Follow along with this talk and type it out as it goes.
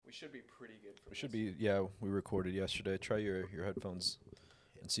We should be pretty good for We should be, yeah, we recorded yesterday. Try your headphones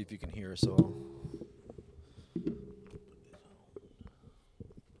and see if you can hear us all.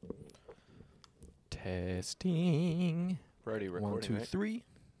 Testing. We're already recording, 1, 2, right? 3.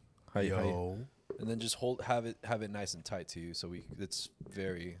 Hi. Yo. And then just have it nice and tight to you, so it's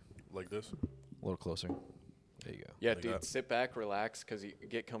very Like this? a little closer. There you go. Yeah, Like dude, that. sit back, relax, because you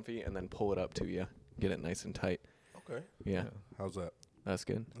get comfy, and then pull it up to you. Get it nice and tight. Okay. Yeah, How's that? that's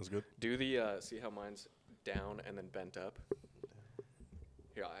good. That's good? Do the, see how mine's down and then bent up?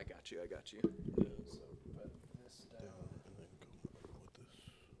 Here, I got you. Down and then go with this.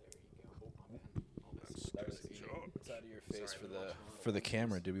 It's out of your face for the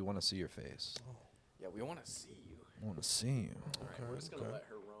camera. Do we want to see your face? Yeah, we want to see you. I want to see you. All right, we're just going to let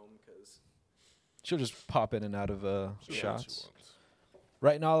her roam, because... She'll just pop in and out of She shots. wants.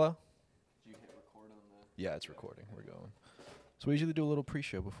 Right, Nala? Did you hit record on the... Yeah, it's recording. We're going. So we usually do a little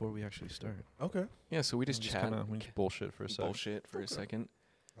pre-show before we actually start. Okay. Yeah, so we just chat. We just bullshit for a second. Bullshit for a second.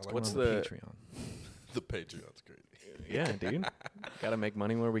 I like What's that. the- Patreon? The Patreon's crazy. Yeah, dude. Got to make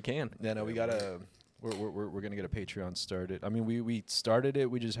money where we can. Yeah, no, we gotta. We're gonna get a Patreon started. I mean, we started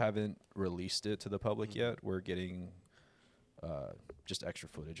it. We just haven't released it to the public yet. We're getting just extra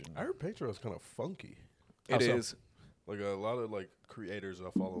footage. And I heard Patreon's kind of funky. How It so? is. Like a lot of like creators I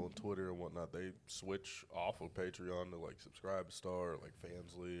follow on Twitter and whatnot, they switch off of Patreon to like Subscribe to Star or like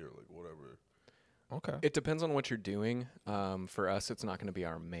Fansly or like whatever. Okay. It depends on what you're doing. For us, it's not going to be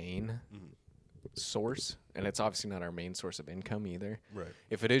our main source, and it's obviously not our main source of income either. Right.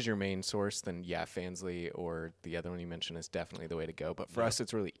 If it is your main source, then yeah, Fansly or the other one you mentioned is definitely the way to go. But for Yeah. us,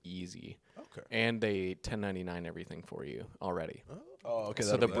 it's really easy, Okay. and they 1099 everything for you already. Oh, okay.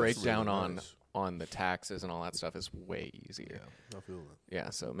 So the that's breakdown really nice. on the taxes and all that stuff is way easier. Yeah. I feel that. Yeah,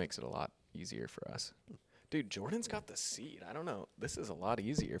 so it makes it a lot easier for us. Dude, Jordan's got the seat. I don't know. This is a lot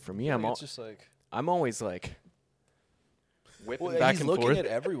easier for me. It's just like. I'm always like whipping Well, back he's and looking forth. at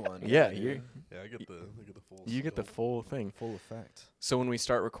everyone. Yeah, dude. Yeah, I get the full. You get the scope. full thing. Full effect. So when we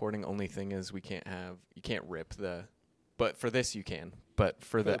start recording, only thing is you can't rip the, but for this you can. But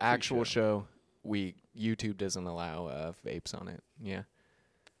for the the actual pre-show. show, YouTube doesn't allow vapes on it. Yeah,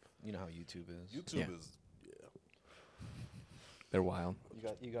 You know how YouTube is. YouTube Yeah. is they're wild.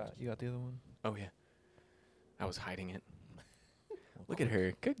 You got the other one. Oh yeah, I was hiding it. Look at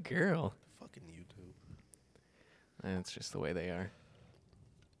her, good girl. fucking YouTube. And it's just the way they are.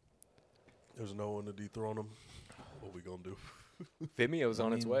 There's no one to dethrone them. What we gonna do? Vimeo's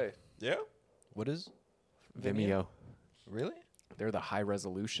on its mean- way. Yeah. What is? Vimeo. Really? They're the high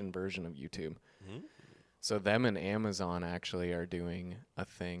resolution version of YouTube. Mm-hmm. So them and Amazon actually are doing a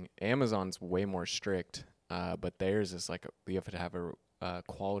thing. Amazon's way more strict, but theirs is like you have to have a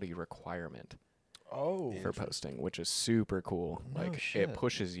quality requirement Oh. for posting, which is super cool. No Like shit. it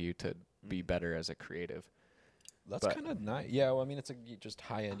pushes you to be better as a creative. That's but- kind of nice. Yeah, well, I mean, it's just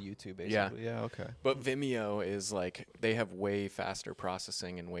high-end YouTube, basically. Yeah. Yeah, okay. But Vimeo is like they have way faster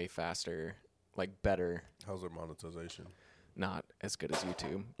processing and way faster, like better. How's their monetization? Not as good as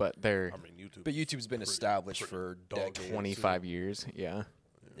YouTube, but they're I mean, YouTube. But YouTube's been pretty- established pretty for dog decades. 25 years. Yeah.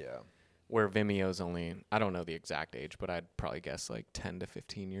 Yeah. Where Vimeo's only, I don't know the exact age, but I'd probably guess like 10 to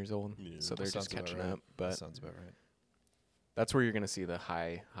 15 years old. Yeah. So they're That just sounds about catching right. up. That But sounds about right. that's where you're going to see the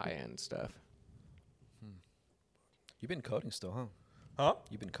high end stuff. You've been coding still, huh? Huh?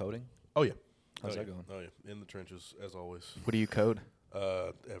 You've been coding? Oh yeah. How's oh, that yeah. going? Oh yeah. In the trenches as always. What do you code?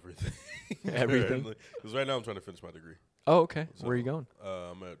 Everything. Everything? Because right now I'm trying to finish my degree. Oh, okay. So, Where are you going?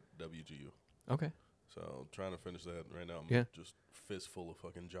 I'm at WGU. Okay. So trying to finish that right now. I'm Yeah. just fistful of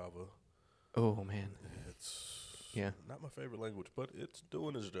fucking Java. Oh, man. It's Yeah. not my favorite language, but it's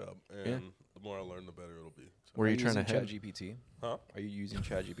doing its job. And Yeah. the more I learn, the better it'll be. So Where are you trying to using head? ChatGPT? Huh? Are you using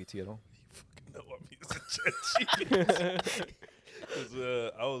ChatGPT at all? No, I'm using ChatGPT. Because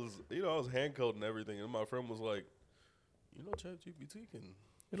I was hand coding everything, and my friend was like, ChatGPT can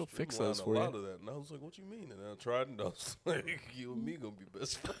It'll fix streamline those a for lot you. of that. And I was like, what you mean? And I tried, and I was like, you and me gonna be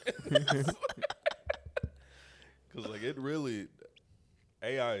best friends. Because like it really,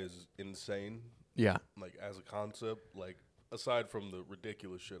 AI is insane. Yeah. Like as a concept, like aside from the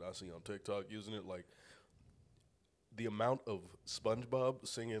ridiculous shit I see on TikTok using it, like the amount of SpongeBob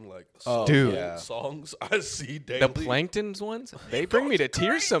singing like Oh, Dude. yeah. songs I see daily. The Plankton's ones, they bring me to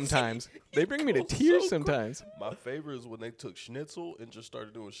tears sometimes. They bring me to goes tears so sometimes. My favorite is when they took Schnitzel and just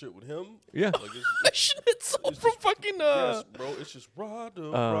started doing shit with him. Yeah. Like it's, Schnitzel It's from just- fucking yes, bro. It's just rada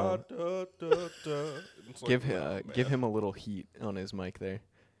rada da da. It's like, Give wow, give man. him a little heat on his mic there.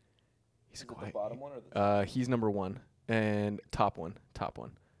 He's The quiet. bottom one or the He's number one and top one.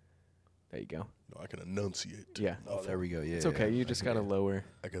 There you go. You know, I can enunciate. Yeah. Oh, there we go. Yeah, It's okay. You just got to lower.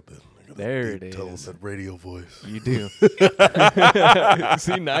 I got the There deep it tone, is. that radio voice. You do.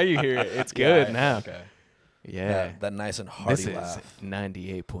 See, now you hear it. It's good now. Okay. Yeah. That nice and hearty This laugh. is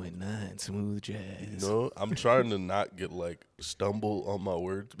 98.9 smooth jazz. You know, I'm trying to not get like stumble on my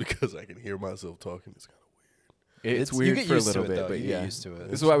words because I can hear myself talking. It's kind of It's you weird get for a used to little it, bit, though. but You yeah. get used to it.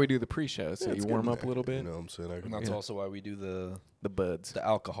 This is why we do the pre-show, so Yeah, you it's warm good, up a little bit. You know what I'm saying? I And can, that's Yeah. also why we do The buds. the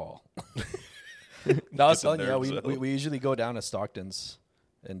alcohol. No, I was Get the telling you, nerves we out. we usually go down to Stockton's,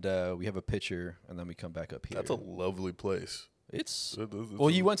 and we have a pitcher, and then we come back up here. that's a lovely place. It's It's well,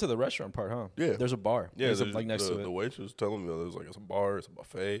 a- you went to the restaurant part, huh? Yeah. There's a bar. Yeah, there's there's like next the, to it. The waitress was telling me there's like it's a bar, it's a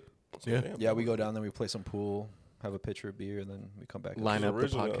buffet. So, Yeah. damn, Yeah, we go down there, we play some pool, have a pitcher of beer, and then we come back. Line up. up the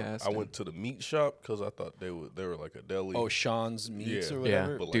Originally, podcast I went to the meat shop because I thought they were like a deli. Oh, Sean's Meats Yeah. or Yeah,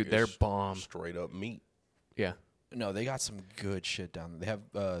 whatever. But, like, dude, they're it's bomb. straight up meat. Yeah. No, they got some good shit down there. They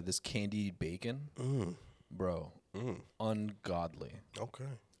have this candied bacon, bro, ungodly. Okay.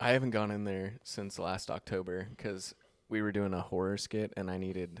 I haven't gone in there since last October because we were doing a horror skit and I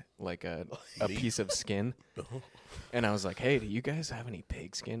needed like a piece of skin. And I was like, hey, do you guys have any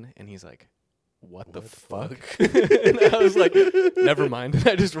pig skin? And he's like, what the fuck? And I was like, never mind. And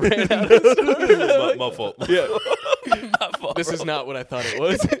I just ran out of the store. my fault. Yeah. This is not what I thought it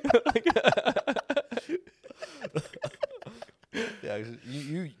was.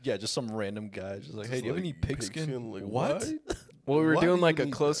 Yeah, just some random guy, just like, hey, do you have any pig skin? Like, What? Well, we were Why doing do you like a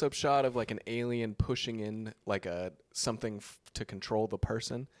need close-up shot of like an alien pushing in like something to control the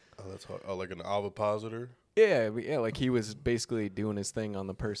person. Oh, that's hard. Oh, like an ovipositor. Yeah, like he was basically doing his thing on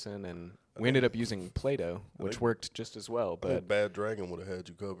the person, and we ended up using Play-Doh, which think- worked just as well. But But Bad Dragon would have had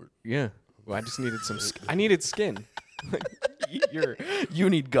you covered. yeah, well, I just needed some. I needed skin. You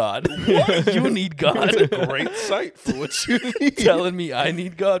need God. You need God. Great sight for what you need. Telling me I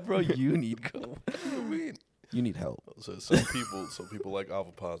need God, bro. You need God. I mean, You need help. so some people like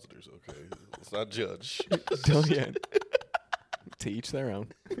ovipositors. Okay, let's not judge. Don't yet. To each their own.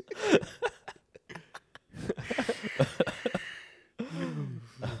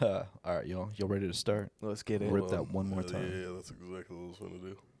 All right, y'all ready to start? Let's get it. Rip that one more time. Yeah, that's exactly what I was going to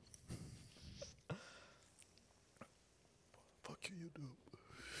do. Fuck you do.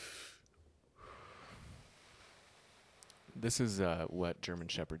 This is what German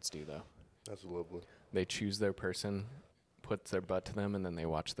Shepherds do, though. That's lovely. They choose their person, puts their butt to them, and then they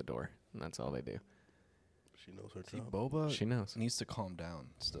watch the door, and that's all they do. She knows her See, job. Boba She knows. needs to calm down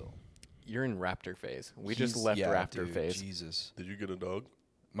still. You're in raptor phase. We just He's- left yeah, raptor dude, phase. Jesus. Did you get a dog?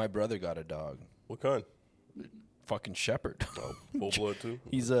 My brother got a dog. What kind? Fucking shepherd. Oh, full blood too.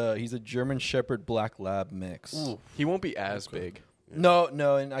 He's a German Shepherd Black Lab mix. He won't be as Okay. big. No,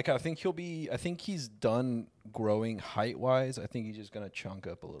 and I think he's done growing height wise. I think he's just gonna chunk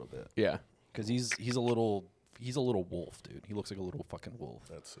up a little bit Yeah. because he's a little wolf, dude. He looks like a little fucking wolf,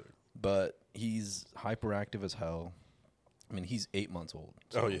 That's sick. but he's hyperactive as hell. I mean, he's 8 months old.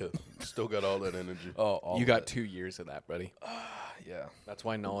 Oh yeah, still got all that energy. Oh, all You of got it. 2 years of that, buddy. Yeah. That's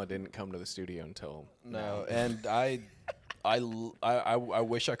why Nala didn't come to the studio until No, and I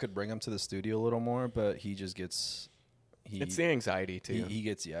wish I could bring him to the studio a little more, but he just gets it's the anxiety too. he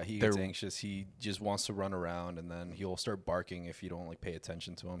gets anxious. He just wants to run around, and then he'll start barking if you don't like pay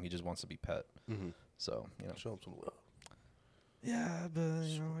attention to him. He just wants to be pet. Mm-hmm. So Show him some love. yeah, but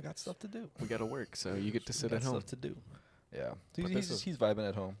I got stuff to do. We got to work, so you get to sit got at home. Stuff to do. Yeah, But he's vibing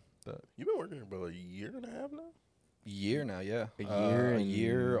at home. But You've been working here about a year and a half now. year now, yeah, A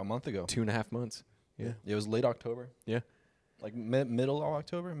year and a month ago. 2.5 months. Yeah. It was late October. Yeah. Like middle of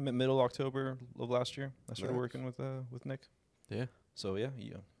October, middle October of last year. I started Nice. working with Nick. Yeah. So yeah,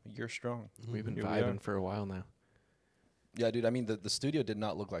 a year strong. We've been Here we are. vibing for a while now. Yeah, dude. I mean, the studio did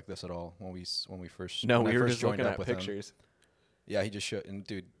not look like this at all when we first. No, when I we were first just joined looking up at with him. pictures. Yeah, he just showed. And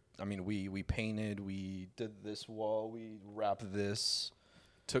dude, I mean, we painted, we did this wall, we wrapped this.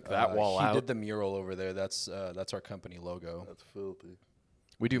 Took that wall he out. did the mural over there. That's our company logo. That's filthy.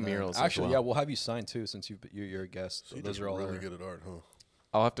 We do And then- murals Actually, as yeah, well. we'll have you sign too, since you're a guest. So So you those just are all really our- good at art, huh?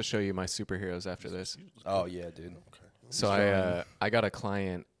 I'll have to show you my superheroes after this. Oh yeah, dude. Okay. So I got a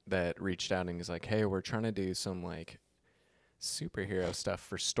client that reached out and he's like, "Hey, we're trying to do some like superhero stuff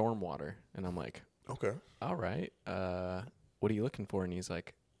for Stormwater," and I'm like, Okay. "All right, what are you looking for?" And he's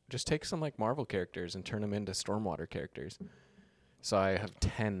like, "Just take some like Marvel characters and turn them into Stormwater characters." So I have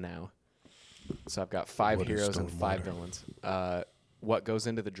 10 now. So I've got 5 What is heroes and 5 Stormwater? villains. What goes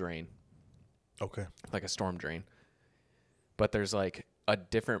into the drain? Okay. Like a storm drain. But there's like a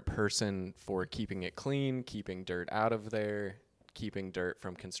different person for keeping it clean, keeping dirt out of there, keeping dirt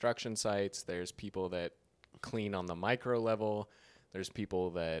from construction sites. There's people that clean on the micro level. There's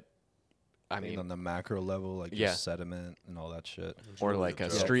people that I mean, mean, on the macro level, like Yeah. just sediment and all that shit. It's or really like a a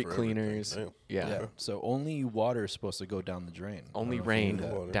job street for everything. cleaners. Damn. Yeah. So only water is supposed to go down the drain. Only I don't know if you rain knew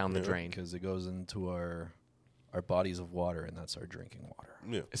that, Water, down the yeah. drain. because it goes into our bodies of water, and that's our drinking water.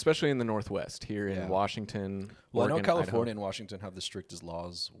 Yeah. Especially in the Northwest, here Yeah. in Washington. Well, Oregon, I know California Idaho. and Washington have the strictest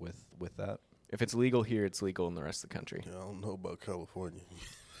laws with that. If it's legal here, it's legal in the rest of the country. Yeah, I don't know about California.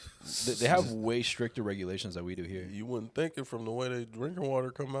 They have way stricter regulations than we do here. You wouldn't think it from the way they drinking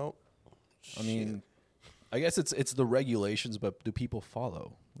water come out. I mean, I guess it's the regulations, but do people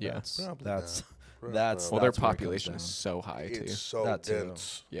follow? Yeah. Probably That's not. that's Well, that's their where it comes population down. is so high, too. It's so That too.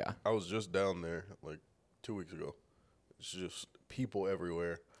 dense. Yeah. I was just down there like 2 weeks ago. It's just people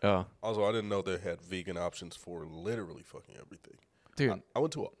everywhere. Oh, Also, I didn't know they had vegan options for literally fucking everything. dude, I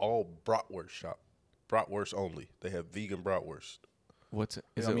went to an all bratwurst shop. Bratwurst only. They have vegan bratwurst. what's it?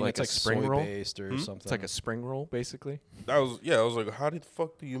 Is I it mean, like it's a spring soy roll? based or something? It's like a spring roll, basically. I was like, how the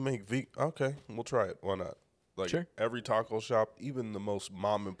fuck do you make vegan? Okay, we'll try it. Why not? Like Sure. every taco shop, even the most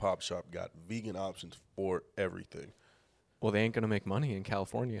mom and pop shop, got vegan options for everything. Well, they ain't gonna make money in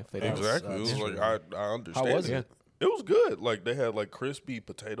California if they don't. Exactly. It was that's like true. I understand. was it. it? It was good. Like they had like crispy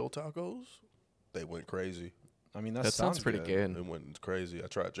potato tacos. They went crazy. I mean, That sounds pretty good. It went crazy. I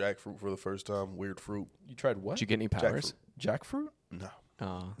tried jackfruit for the first time. Weird fruit. You tried what? Did you get any powers? Jackfruit? No,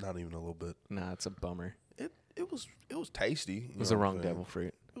 Oh, not even a little bit. nah, it's a bummer. It was tasty. It was the wrong devil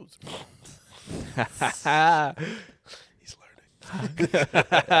fruit. It was. All He's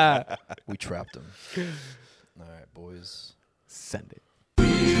learning. We trapped him. All right, boys. Send it.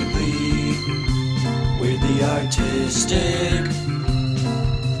 Weirdly artistic.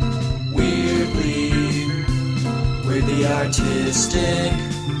 Weirdly artistic.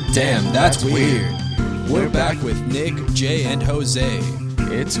 Damn, that's weird. We're back with Nick, Jay, and Jose.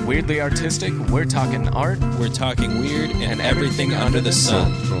 It's weirdly artistic. We're talking art. We're talking weird and everything under the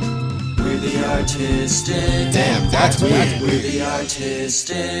sun. Weirdly artistic. Damn, that's weird. Weirdly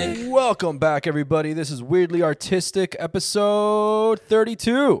artistic. Welcome back, everybody. This is Weirdly Artistic, episode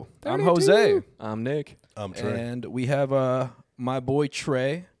 32. I'm Jose. I'm Nick. I'm Trey. And we have my boy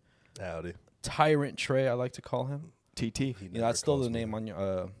Trey, Howdy. Tyrant Trey, I like to call him. TT. Yeah, that's still the name on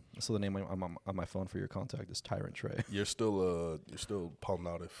your still the name on my phone for your contact is Tyrant Trey. You're still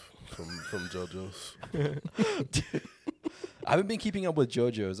Palmnatif from JoJo's. I haven't been keeping up with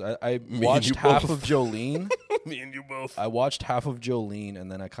JoJo's. I and watched you half both. of Jolene. Me and you both. I watched half of Jolene,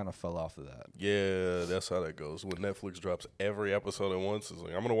 and then I kind of fell off of that. Yeah, that's how that goes. When Netflix drops every episode at once, it's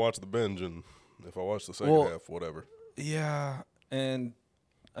like I'm gonna watch the binge, and if I watch the second half, whatever. Yeah, and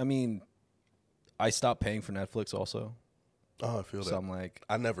I mean, I stopped paying for Netflix also. Oh, I feel So that. I'm like,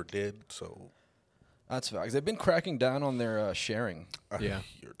 I never did, so that's facts. They've been cracking down on their sharing. Yeah.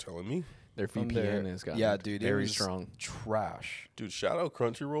 you're telling me, Their From VPN their- has gotten yeah, dude, it very was strong. Trash. dude. Shout out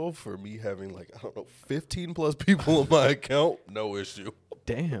Crunchyroll for me having 15 plus people on my account. No issue.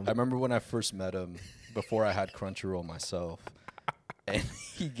 Damn. I remember when I first met him before I had Crunchyroll myself, and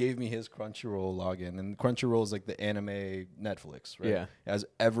he gave me his Crunchyroll login. And Crunchyroll is like the anime Netflix, right? Yeah. It has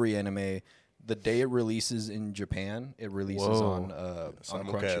every anime. The day it releases in Japan, it releases Whoa. on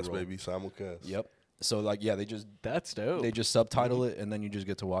Simulcast, Crunchyroll. baby, simulcast. Yep. So like, yeah, they just That's dope. subtitle it, and then you just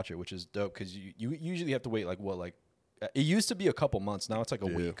get to watch it, which is dope because you usually have to wait it used to be a couple months. Now it's like a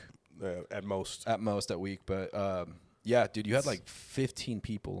Yeah. week At most. at most, a week. But yeah, dude, you had like 15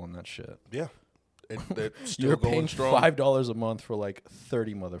 people on that shit. Yeah. They're still You're going paying strong. $5 a month for like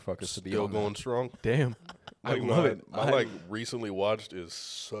 30 motherfuckers to be Still on going that. strong. Damn. I Like love it. My recently watched is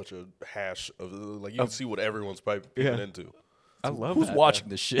such a hash of you can see what everyone's piping Yeah. into. I love Who's that, watching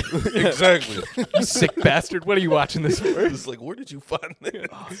this shit? Exactly. though. You sick bastard. What are you watching this for? It's like, where did you find this?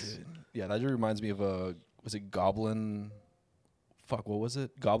 Oh, dude. Yeah, that just reminds me of was it Goblin? Fuck, what was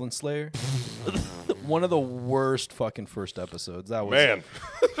it? Goblin Slayer? One of the worst fucking first episodes. That was Man,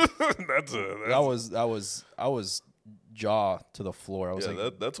 I was jaw to the floor. I was yeah,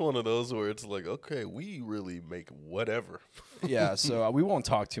 like, that's one of those where it's like, okay, we really make whatever. yeah. So we won't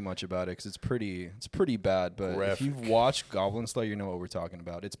talk too much about it because it's pretty bad. But if Graphic. you've watched Goblin Slayer, you know what we're talking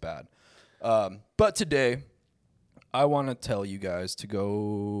about. It's bad. But today, I want to tell you guys to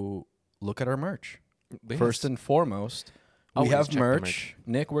go look at our merch. First and foremost, we Always have check the merch. merch.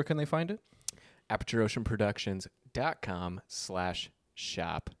 Nick, where can they find it?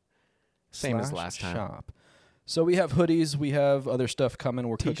 ApertureOceanProductions.com/shop. Same as last time. Shop. So we have hoodies. We have other stuff coming.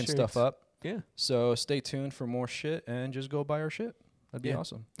 We're cooking stuff T-shirts. up. Yeah. So stay tuned for more shit and just go buy our shit. That'd be Yeah.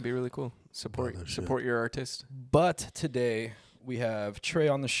 awesome. It'd be really cool. Support that shit. support your artist. But today we have Trey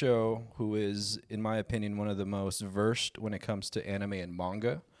on the show, who is, in my opinion, one of the most versed when it comes to anime and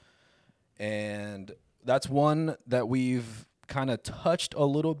manga. And that's one that we've kind of touched a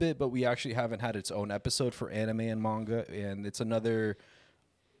little bit, but we actually haven't had its own episode for anime and manga, and it's another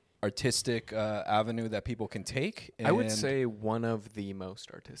artistic avenue that people can take. And I would say one of the most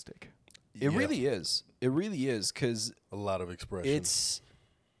artistic. it really is. It really is, because A lot of expression. it's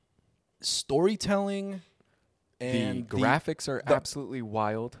storytelling, and the graphics are absolutely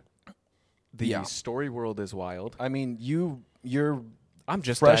wild. The story world is wild. I mean, you're I'm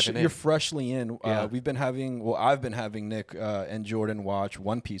just fresh. diving in. You're freshly in. Yeah. I've been having Nick and Jordan watch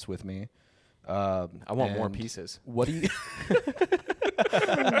One Piece with me. I want more and pieces. What do you,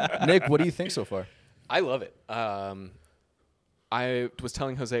 Nick? What do you think so far? I love it. I was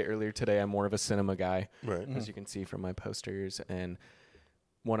telling Jose earlier today, I'm more of a cinema guy, right. as you can see from my posters, and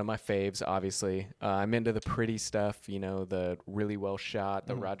one of my faves, obviously. I'm into the pretty stuff, the really well shot,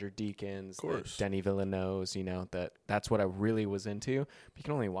 the Roger Deakins, the Denis Villeneuve's, that's what I really was into. But you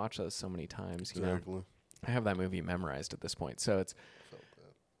can only watch those so many times, Exactly. I have that movie memorized at this point. So it's,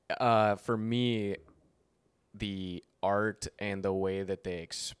 for me, the art and the way that they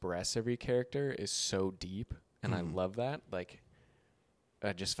express every character is so deep, and I love that. Like,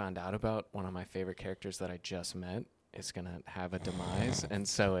 I just found out about one of my favorite characters that I just met is going to have a demise, and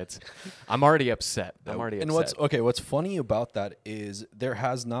so I'm already upset. And what's funny about that is there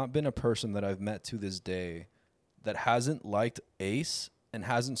has not been a person that I've met to this day that hasn't liked Ace and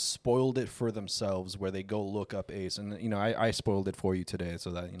hasn't spoiled it for themselves, where they go look up Ace. And I spoiled it for you today, so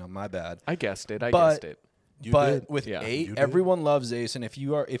that my bad. I guessed it. But with Yeah. Ace, You did. everyone loves Ace, and if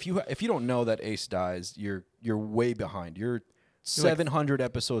you don't know that Ace dies, you're way behind. You're 700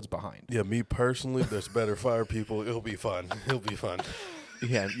 episodes behind. Yeah, me personally, there's better fire people. It'll be fun.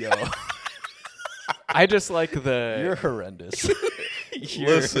 Yeah, yo. I just like You're horrendous.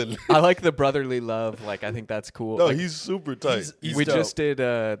 Listen. I like the brotherly love. Like, I think that's cool. No, Like, he's super tight. we just did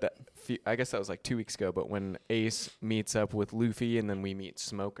I guess that was like 2 weeks ago, but when Ace meets up with Luffy, and then we meet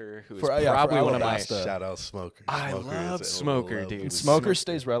Smoker, who is probably one of my. Alabasta. Shout out Smoker. I Smoker love is a Smoker, lovely dude. Smoker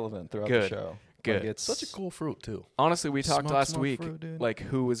stays relevant throughout the Good. show. Good. Like, it's Such a cool fruit too. Honestly, we talked last smoke week, fruit, dude. like,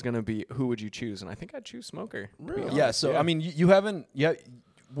 who would you choose? And I think I'd choose Smoker. to be Really? honest. Yeah. So I mean, you haven't yet.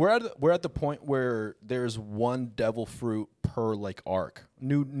 We're at the point where there's one devil fruit per like arc.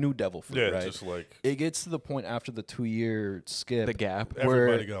 New devil fruit. Yeah, right? just like It gets to the point after the 2-year skip. The gap. where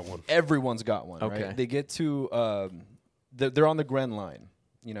everybody got one. Everyone's got one. Okay. Right? They get to they're on the Grand Line,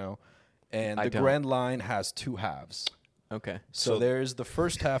 and I the don't. Grand Line has 2 halves. Okay. So there's the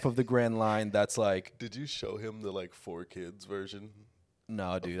first half of the Grand Line that's like, Did you show him the like 4Kids version?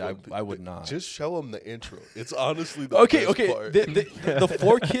 no, dude, I would not. Just show him the intro. It's honestly the Okay, best okay. part. The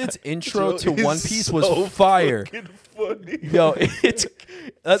 4Kids intro to It's One Piece so was fire. fucking funny. Yo,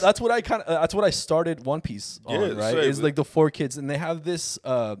 that's what I started One Piece on, Yeah, right? same. Is like the 4Kids, and they have this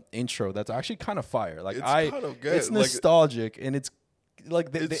intro that's actually kind of fire. Like It's kind of good. it's Like, nostalgic, and it's like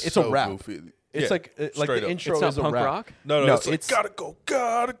it's so a rap. goofy. It's Yeah, like straight the up. intro It's not is a punk rap. rock? No, it's it's like,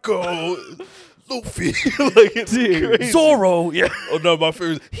 gotta go, Luffy. Like, it's crazy. Zorro. Yeah. Oh no, my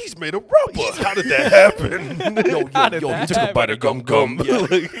favorite. He's made a rubber. How did that happen? Yo, he took a bite of gum. Yeah.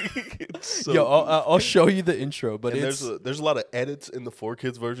 Like, it's so Yo, I'll show you the intro, but and it's there's a lot of edits in the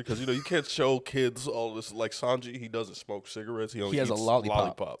 4Kids version because you can't show kids all this. Like Sanji, he doesn't smoke cigarettes. He only has a eats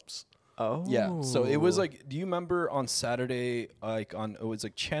lollipop. lollipops. Oh. yeah. So it was like, do you remember on Saturday, like it was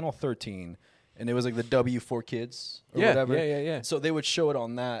like Channel 13, and it was like the W4Kids or Yeah, whatever. yeah. So they would show it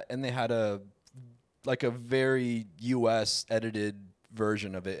on that, and they had a very US edited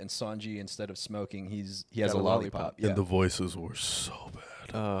version of it, and Sanji, instead of smoking, he has Got a a lollipop. lollipop. Yeah. And the voices were so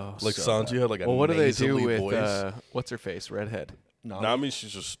bad. Oh. Like so Sanji had like a Well, what do they do nasally with voice. what's her face, redhead? No, Nami,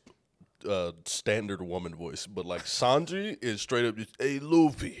 she's just standard woman voice, but like Sanji is straight up just, hey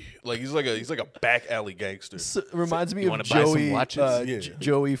Luffy, like he's like a back alley gangster. So, reminds me You of wanna buy some Joey, watches? Yeah.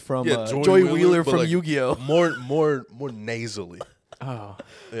 Joey from Joey Joey Wheeler but, from like, Yu-Gi-Oh. More nasally. Oh.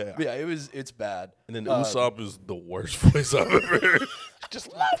 Yeah. Yeah, it's bad. And then Usopp is the worst voice I've ever heard.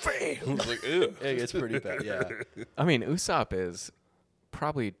 Just Luffy. I was like, ew. It's pretty bad. Yeah. I mean, Usopp is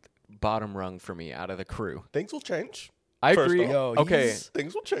probably bottom rung for me out of the crew. Things will change. I First agree. off. Yo, Okay. he's-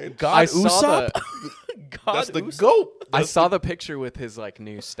 Things will change. God I saw Usopp. God That's the Usopp. GOAT. I saw the picture with his like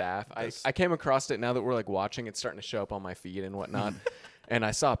new staff. I came across it now that we're like watching. It's starting to show up on my feed and whatnot. And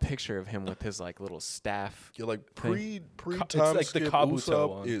I saw a picture of him with his like little staff. You're like pre It's time like the skip Kabuto Usopp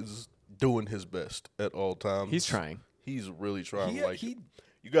one. is doing his best at all times. He's trying. He's really trying. He- like he-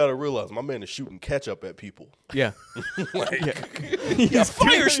 you gotta realize my man is shooting ketchup at people. Yeah. He's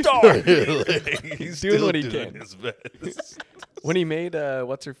Firestar. Like, he's doing still what he doing can. his best. When he made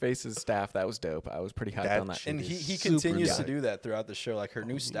what's her face's staff, that was dope. I was pretty hyped That on that. shit And is he super continues to tight. do that throughout the show. Like her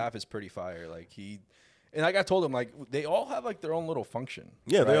new staff is pretty fire. Like And like I told him, like they all have like their own little function.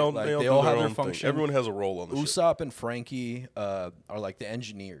 Yeah, they right? all Like, they all they do all their have their own thing. function. Everyone has a role on the ship. Usopp and Frankie are like the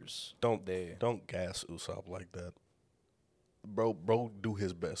engineers. Don't gas Usopp like that. Bro, do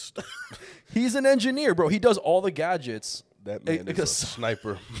his best. He's an engineer, bro. He does all the gadgets. That man is a Because-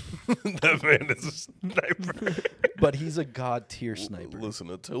 sniper. That man is a sniper. But he's a god tier sniper. Listen,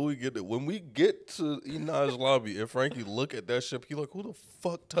 when we get to Enaj's lobby and Frankie look at that ship, he like, who the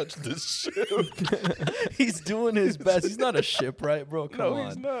fuck touched this ship? He's doing his best. He's not a shipwright, bro. Come No, on.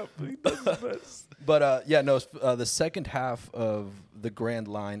 he's not. But he does his best. But the second half of the Grand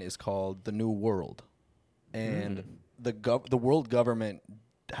Line is called the New World, and the world government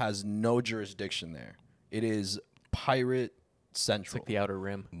has no jurisdiction there. It is pirate It's central. like the Outer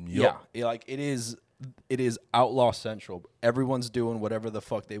Rim. Yeah, it is outlaw central. Everyone's doing whatever the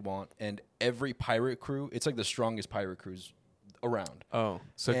fuck they want, and every pirate crew, it's like the strongest pirate crews around. Oh,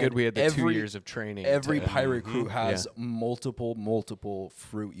 so And good we had the 2 every- years of training. Every to- pirate crew has Yeah. multiple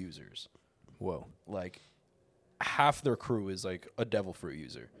fruit users. Whoa. Like half their crew is like a devil fruit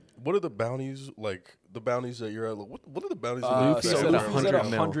user. What are the bounties like? The bounties that you're at? What are the bounties? Luffy's So at Luffy's at 100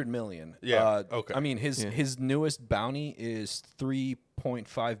 mil. 100 million. Yeah, okay. I mean, his newest bounty is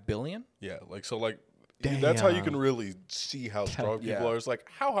 3.5 billion. Yeah, like so, like that's how you Damn. can really see how strong people Yeah. are. It's like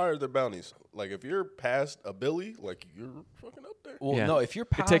how high are their bounties? Like if you're past a Billy, like you're fucking up there. Well, Yeah. no, if you're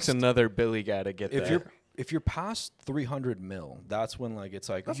It past, takes another Billy guy to get if that. you're past 300 mil, that's when like it's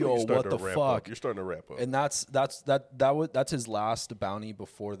like, That's yo, when you start what to the ramp fuck? Up. You're starting to ramp up. And that's his last bounty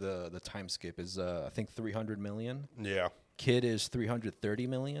before the time skip is I think 300 million. yeah, Kid is 330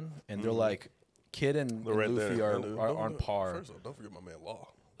 million, and they're like, Kid and they're right Luffy there. are And, on par. First off, don't forget my man Law.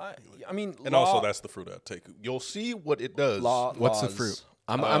 I mean, And also, that's the fruit I take. You'll see what it does. What's the fruit?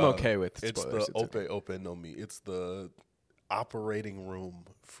 I'm okay with It's spoilers. the It's okay. ope no mi. It's the operating room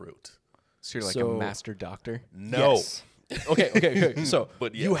fruit. So you're like So- a master doctor. No. Yes. Okay. So,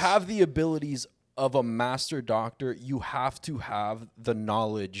 But you yes. have the abilities of a master doctor. You have to have the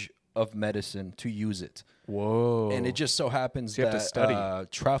knowledge of medicine to use it. Whoa. And it just so happens So you that have to study.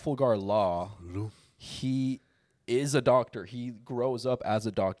 Trafalgar Law, he is a doctor. He grows up as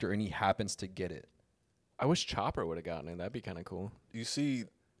a doctor, and he happens to get it. I wish Chopper would have gotten it. That'd be kind of cool. You see,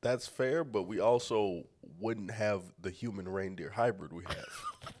 that's fair, but we also wouldn't have the human reindeer hybrid we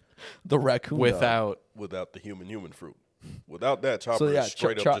have The raccoon dog. without the human fruit. Without that, Chopper So yeah, is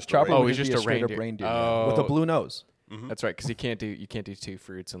straight up just a Chopper reindeer. Oh, would he's just just be a straight up reindeer. reindeer yeah, with a Oh. blue nose. That's right, because you can't do 2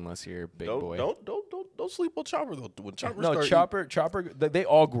 fruits unless you're a big boy. Don't sleep on Chopper though. When Chopper No, Chopper. They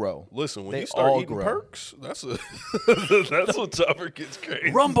all grow. listen, when they you start all eating grow. perks, that's that's when Chopper gets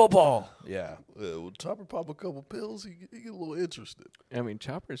crazy. Rumble ball. Yeah. When Chopper pop a couple pills, he get a little interested. I mean,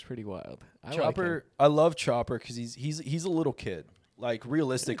 Chopper's pretty wild. I like Chopper. him. I love Chopper because he's a little kid. Like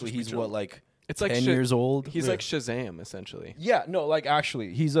realistically, be he's chilling. what like It's like 10 years old. He's like Shazam, essentially. Yeah, no, like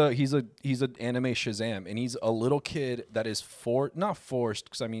actually, he's an anime Shazam, and he's a little kid that is not forced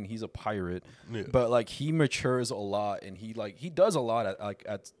because I mean he's a pirate, Yeah. but like he matures a lot, and he does a lot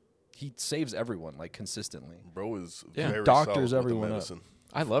at he saves everyone like consistently. Bro is Yeah. very Doctors solid with the everyone up. medicine.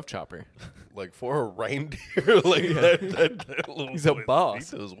 I love Chopper. Like for a reindeer, like that little He's a boy,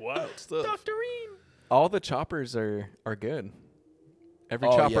 boss. He does wild stuff. All the Choppers are good. Every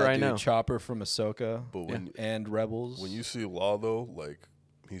Oh, Chopper yeah, I dude, know. Chopper from Ahsoka But and Rebels. when you see Law though, like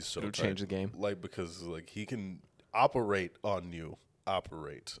he's so It'll tight. change the game. Like because like he can operate on you.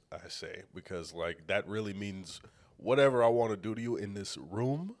 Operate, I say, because like that really means whatever I want to do to you in this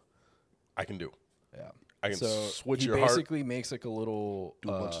room, I can do. yeah, I can so switch he your heart, basically makes like a little do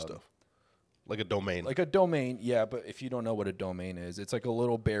a bunch of stuff, like a domain. like a domain. Yeah, but if you don't know what a domain is, it's like a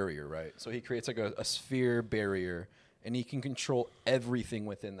little barrier, right? So he creates like a sphere barrier, and he can control everything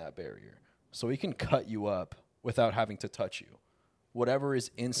within that barrier. So he can cut you up without having to touch you. Whatever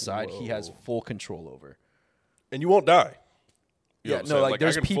is inside, he has full control over. and you won't die. You know Yeah, what I'm no, saying? like, I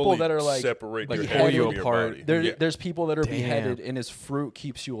there's can people fully that are, like separate like your pull head you from your apart. body. There, Yeah. There's people that are Damn. beheaded, and his fruit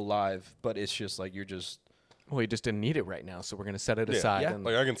keeps you alive, but it's just like you're just. Well, he just didn't need it right now, so we're gonna set it Yeah. aside. Yeah. And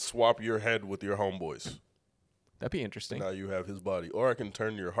Like I can swap your head with your homeboys. that'd be interesting. Now you have his body, or I can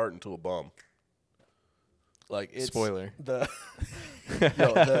turn your heart into a bomb. Like it's Spoiler. the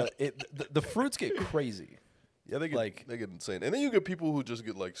the fruits get crazy. Yeah, they get insane, and then you get people who just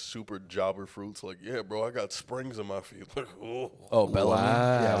get like super jobber fruits. Like, yeah, bro, I got springs in my feet. Like, Oh, Bellamy.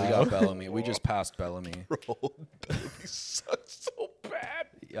 Wow. Yeah, we got Bellamy. We just passed Bellamy. bro, he sucks so bad.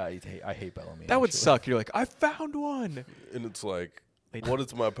 Yeah, I hate Bellamy. That would actually. suck. You're like, I found one. And it's like, what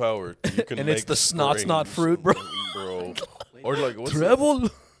is my power? You can And it's make the snot's not springs, fruit, bro. bro. Or like, what's Treble.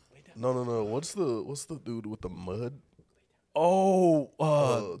 no. What's the dude with the mud?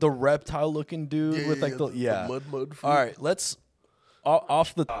 Oh, the reptile-looking dude with like the mud fruit. All right, let's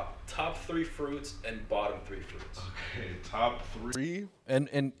off the top 3 fruits and bottom 3 fruits. Okay, top 3.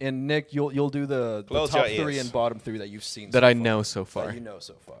 And Nick, you'll do the Close top your 3 ears. and bottom 3 that you've seen That so I far. know so far. That you know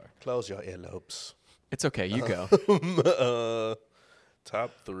so far. Close your earlobes. It's okay. You go.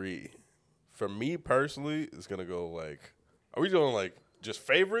 Top 3. For me personally, it's gonna go like. Are we doing like just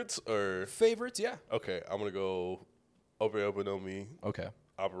favorites or? Favorites, yeah. Okay, I'm gonna go. Open on me. Okay.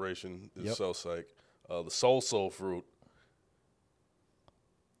 Operation is Yep. so psych. The soul fruit.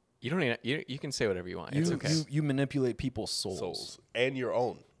 You don't. You can say whatever you want. It's okay. You manipulate people's souls, And your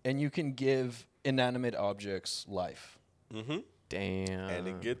own. and you can give inanimate objects life. Mm-hmm. Damn. And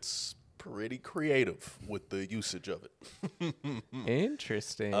it gets pretty creative with the usage of it.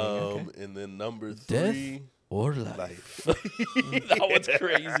 Interesting. Okay. And then number 3, or life. That one's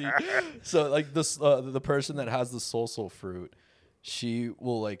crazy. So like this, the person that has the soul fruit, she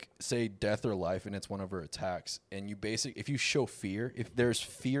will like say death or life, and it's one of her attacks. And you if you show fear, if there's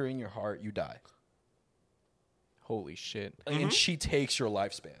fear in your heart, you die. Holy shit. And she takes your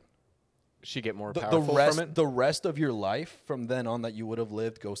lifespan. She get more The powerful rest, from it. the rest of your life from then on that you would have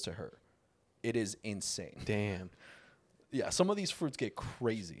lived goes to her. It is insane. Damn. Yeah, some of these fruits get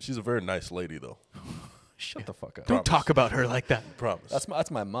crazy. She's a very nice lady, though. Shut the fuck up. Don't talk about her like that. Promise.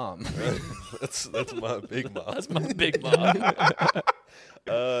 That's my mom. That's my big mom. That's my big mom.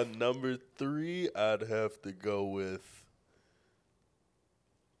 Number 3, I'd have to go with.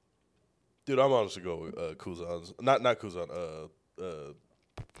 Dude, I'm honestly go with Kuzan's. Not Kuzan.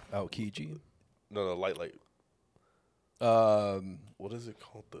 Aokiji. No, light. Um, What is it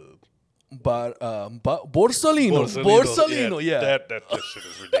called? but Borsalino. Yeah. That shit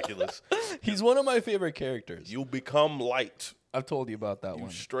is ridiculous. He's one of my favorite characters. You become light. I've told you about that You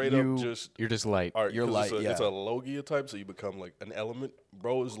one. straight up just. You're just light. All right, You're 'cause light, It's yeah. a Logia type, so you become like an element.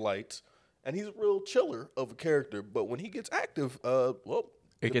 Bro is light, and he's a real chiller of a character. But when he gets active,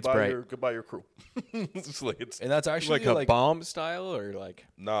 It gets goodbye bright. Goodbye your crew. it's And that's actually Like a bomb style or like.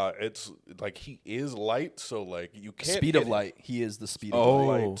 nah. It's like he is light, so like you can't speed hit of him. light. He is the speed Oh. of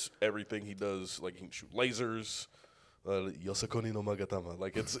light. Light. Everything he does, like he can shoot lasers. Yosakoni no Magatama.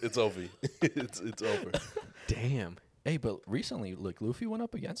 Like it's over. it's over. Damn. Hey, but recently, look, Luffy went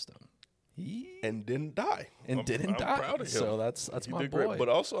up against him. And didn't die. And didn't die. Proud of him. So that's He my did boy. great. But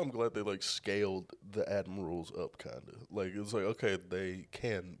also, I'm glad they like scaled the admirals up, kind of. Like it's like okay, they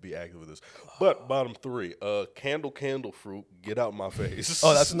can be active with this. But bottom 3, candle fruit, get out my face.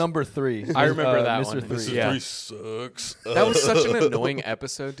 Oh, that's number 3. I remember that Mr. one. 3. Mr. Yeah. 3 sucks. That was such an annoying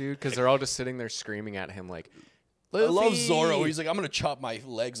episode, dude, because they're all just sitting there screaming at him like, I love Luffy! Zoro. He's like, I'm gonna chop my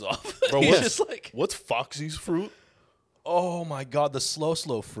legs off. Bro, He's what's, just like, what's Foxy's fruit, oh my god, the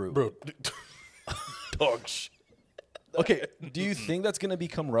slow fruit. bro? Dog shit. Okay, do you think that's gonna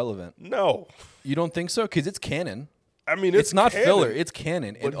become relevant? No, You don't think so? Because it's canon. I mean It's not canon. filler. It's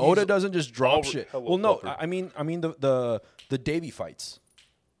canon. And But Oda he's doesn't just drop already shit. hella Well, no, buffered. I mean the Davy fights.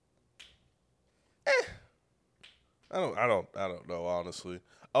 I don't know honestly.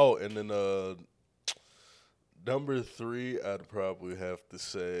 Oh, and then number 3, I'd probably have to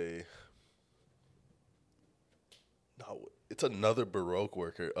say. No, it's another Baroque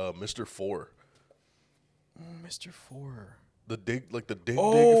worker, Mr. 4. Mr. 4. The dig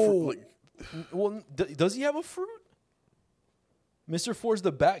Oh. like Well, does he have a fruit? Mr. 4's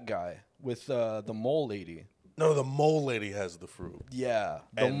the bat guy with the mole lady. no, the mole lady has the fruit. Yeah,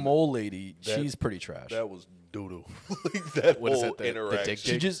 the And mole lady. that- She's pretty trash. That was doo doo. Like that What is whole it, the dig interaction.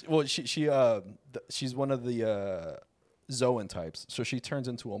 She dig? just she's one of the Zoan types, so she turns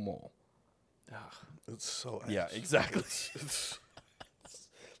into a mole. It's so Yeah, ass. exactly. It's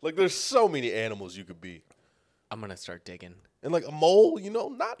like there's so many animals you could be, I'm going to start digging. and like a mole,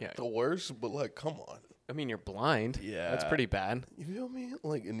 not Yeah. the worst, but like come on, I mean, you're blind. Yeah. That's pretty bad. you feel me?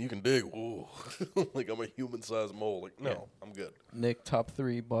 Like, and you can dig. Ooh, like I'm a human-sized mole. Like no, I'm good. Nick, top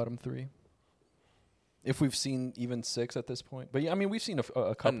 3, bottom 3. If we've seen even 6 at this point, but yeah, I mean we've seen a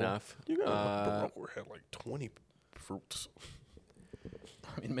couple. Enough. You got Baroque had like 20 fruits.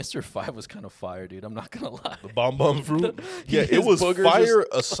 I mean, Mr. 5 was kind of fire, dude. I'm not gonna lie. The bomb fruit. Yeah, his it was boogers fire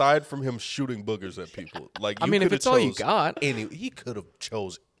aside from him shooting boogers at people. Like I you mean, if coulda it's all you chose got. he could have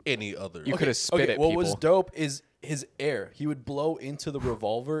chose any other. You could have spit at what people. was dope is his air. He would blow into the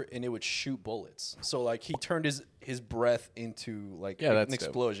revolver and it would shoot bullets. So like he turned his breath into like Yeah, an that's dope.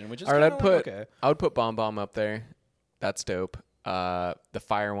 explosion, which is All right, kinda I'd put okay. I would put Bomb Bomb up there. That's dope. The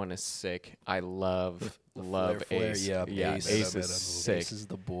fire one is sick. I love Flare, Ace. yeah, Ace Ace. is sick. This is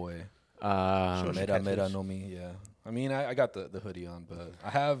the boy. Um, Mera no mi, yeah. I mean, I got the hoodie on, but I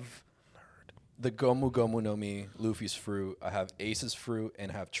have the Gomu Gomu no Mi, Luffy's fruit. I have Ace's fruit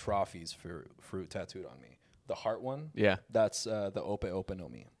and have Trophy's fruit tattooed on me. The heart one, Yeah. that's the Ope Ope no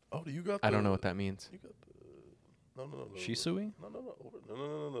Mi. Oh, you got? I don't know what that means. You got no. Shisui?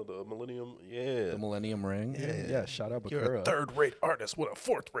 No. The Millennium. Yeah. The Millennium Ring? Yeah, shout out You're a Bakura. third-rate artist with a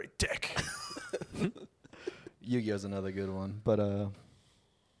fourth-rate dick. Yu-Gi-Oh's another good one. But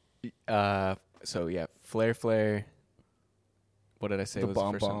So yeah, Flare. What did I say? The was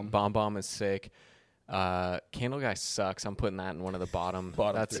Bomb the first one? Bomb. Bomb is sick. Candle Guy sucks. I'm putting that in one of the bottom.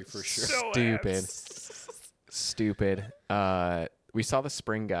 Bottom That's three for sure. Stupid. Stupid. We saw the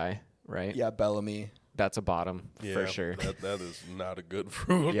Spring Guy, right? yeah, Bellamy. That's a bottom for sure. That is not a good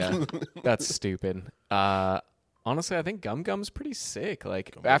fruit. Yeah, that's stupid. Honestly, I think Gum Gum's pretty sick.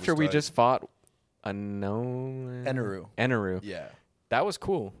 Like Gum after Gum is we tight. just fought a no Eneru. Yeah. that was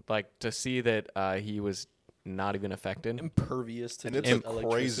cool. Like to see that he was not even affected. Impervious to And the it's a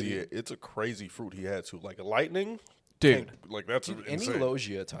electricity. crazy fruit he had too. Like a lightning, Dude. Like that's Dude, any insane.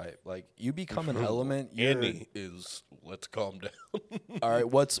 Logia type, like you become an element. You're, Any is let's calm down. all right,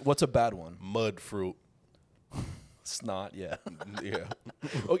 what's a bad one? Mud fruit. Snot, yeah. Yeah,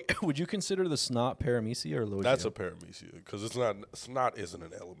 Okay, would you consider the snot paramecia or Logia? that's a paramecia because it's not. Snot isn't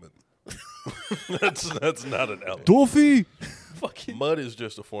an element. that's not an element. Dolphy. Fucking Mud is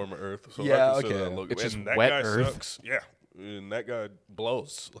just a form of earth. So Yeah, I consider okay. that look. It's and just that wet guy earth. sucks. Yeah, and that guy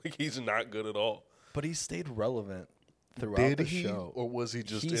blows. Like he's not good at all. But he stayed relevant throughout Did the he, show. or was he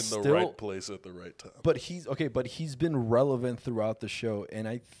just He's in the still- right place at the right time? But he's been relevant throughout the show, and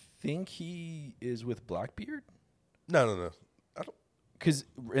I think he is with Blackbeard. No. I don't. Because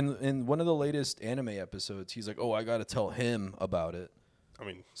in one of the latest anime episodes, he's like, "Oh, I got to tell him about it." I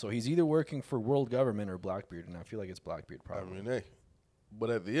mean, So he's either working for world government or Blackbeard, and I feel like it's Blackbeard probably. hey.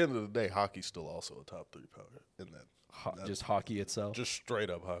 But at the end of the day, hockey's still also a top 3 power in that. Just hockey itself. Just straight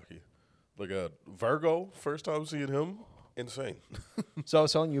up hockey. Like a Virgo, first time seeing him, insane. So I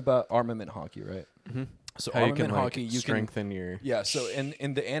was telling you about armament hockey, right? Mm-hmm. So How you armament can like hockey, you strengthen your can so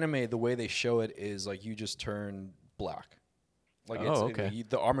in the anime, the way they show it is like you just turn black. Like Oh, okay.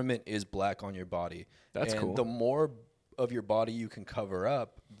 the armament is black on your body. That's and cool. The more of your body you can cover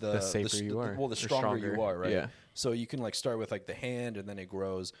up, The safer you are, Well, the or stronger you stronger. are, right? Yeah. So you can like start with like the hand, and then it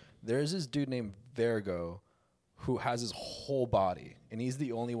grows. There's this dude named Virgo, who has his whole body, and he's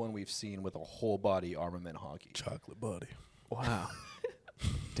the only one we've seen with a whole body armament hockey. Chocolate body. wow.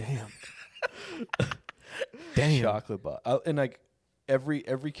 Damn. Damn. Chocolate body, and like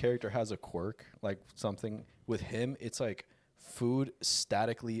every character has a quirk, like something. With him, it's like food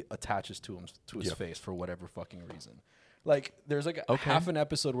statically attaches to his Yep. face for whatever fucking reason. Like there's like half an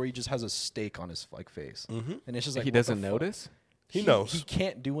episode where he just has a steak on his like face, and it's just like He what the doesn't fuck? notice? He knows. He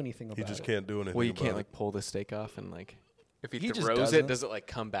can't do anything about He it. just can't do anything. Well, you about can't it. like pull the steak off and like if he He just throws doesn't. it, does it like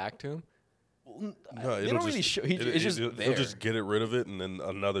come back to him? No, They it'll don't really just- show. It's just He'll there. just get it rid of it, and then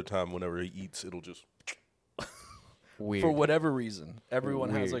another time, whenever he eats, it'll just. Weird. For whatever reason, everyone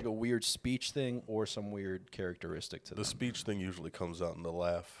has Weird. like a weird speech thing or some weird characteristic to The them. speech thing usually comes out in the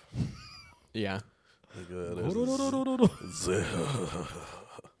laugh. Yeah. Like,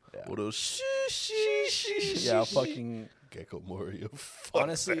 what a Yeah, fucking. Gecko Moria.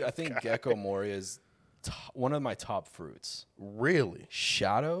 Honestly, I think Gecko Moria is one of my top fruits. Really?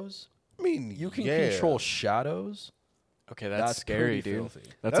 Shadows. I mean, You can yeah. control shadows. Okay, that's, That's scary, pretty dude. filthy.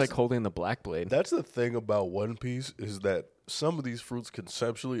 That's like holding the black blade. That's the thing about One Piece is that some of these fruits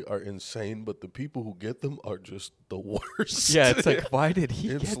conceptually are insane, but the people who get them are just the worst. Yeah, it's like why did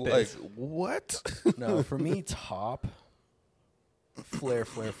he it's get like this? what? No, for me, top flare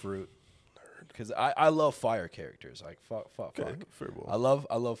fruit. Because I love fire characters. Like fuck. fair ball.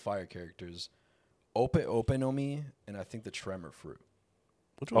 I love fire characters. Ope no Mi, and I think the tremor fruit.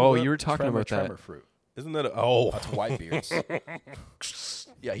 Which one Oh, was that? you were talking about that. tremor fruit. Isn't that That's Whitebeard's.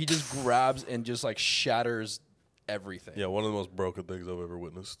 Yeah, he just grabs and just like shatters everything. yeah, one of the most broken things I've ever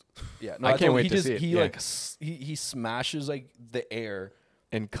witnessed. Yeah, I can't wait he to just, see it, He yeah. like he smashes like the air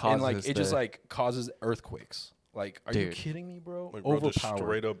And causes and like it just the- like causes earthquakes. Like, are you Dude. kidding me, bro? Like, bro, just Overpowered.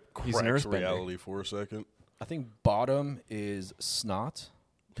 straight up He's an cracks earthbender. reality for a second. I think bottom is snot.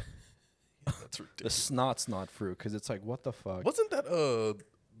 That's The ridiculous. snot's not fruit because it's like what the fuck. Wasn't that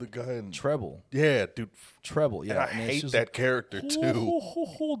the guy in? Treble? Yeah, dude. Treble. And Yeah, I and it's hate just that like, character too.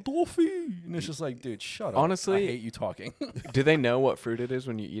 Dolphy. And it's just like, dude, shut up. Honestly- I hate you talking. Do they know what fruit it is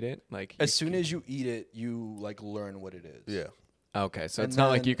when you eat it? Like As soon as you eat it, you like learn what it is. Yeah. okay, so and it's not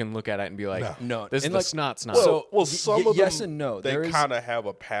like then- you can look at it and be like, No, this is and the like- snot. So- Well, y- some y- of them, yes and no. They There is- kind of have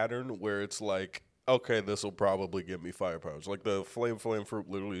a pattern where it's like, okay, this will probably give me fire powers. Like the flame fruit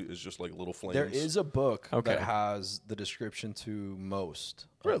literally is just like little flames. There is a book Okay. that has the description to most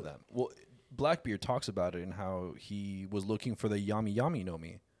Really? of them. Well, Blackbeard talks about it and how he was looking for the Yami Yami no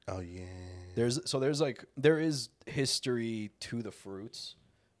Mi. Oh yeah. There is history to the fruits,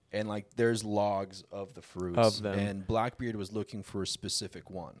 and like there's logs of the fruits Of them. and Blackbeard was looking for a specific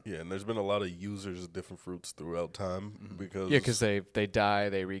one. Yeah, and there's been a lot of users of different fruits throughout time because Yeah, because they die,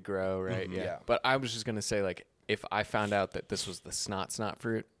 they regrow, right? Yeah. But I was just gonna say, like, if I found out that this was the snot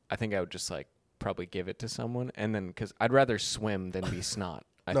fruit, I think I would just like probably give it to someone, and then because I'd rather swim than be snot.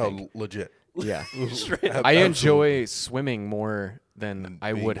 I think. legit. Yeah. Ab- I enjoy absolutely. swimming more than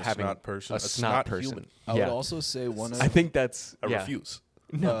I being would a having snot person. a A snot snot person. human. I would also say one of I think that's I yeah. refuse.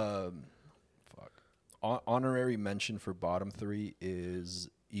 honorary mention for bottom 3 is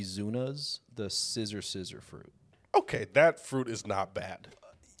Izuna's the scissor fruit. Okay, that fruit is not bad.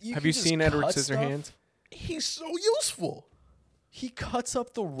 Have you seen Edward Scissorhands? He's so useful. He cuts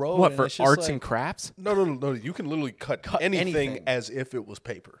up the road. What and for it's just arts like, and crafts? No. You can literally cut anything, anything. as if it was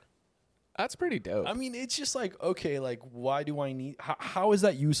paper. That's pretty dope. I mean, it's just like, okay, like, why do I need... How is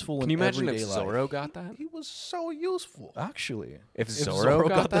that useful Can in you imagine if everyday life? Zorro got that? He was so useful. Actually. If If Zorro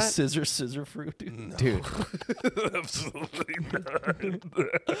got the that? scissor fruit, dude. Dude, Absolutely not.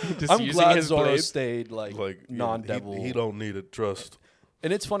 just I'm using glad his Zorro blade? stayed, like yeah, non-devil. He don't need it. Trust.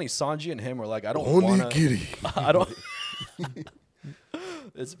 And it's funny, Sanji and him are like, I don't Only want to... Giddy. I don't...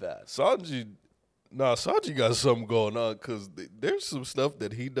 It's bad. Sanji got something going on because there's some stuff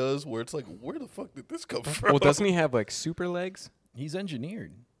that he does where it's like, where the fuck did this come from? Well, doesn't he have like super legs? He's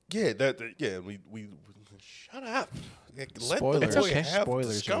engineered. Yeah, we shut up. Let Spoilers. the boy Okay. have Spoilers,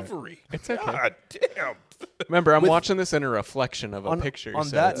 discovery. It's okay. God damn. Remember, I'm With- watching this in a reflection of a picture. On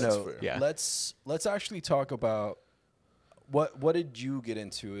so that it's- note, fair. Yeah. let's actually talk about what did you get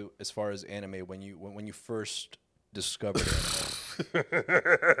into as far as anime when you first discovered it?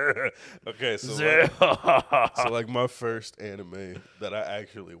 Okay, so like my first anime that I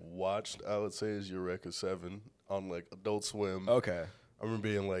actually watched, I would say, is Eureka 7 on like Adult Swim. Okay. I remember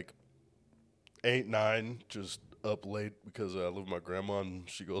being like 8, 9, just up late because I live with my grandma and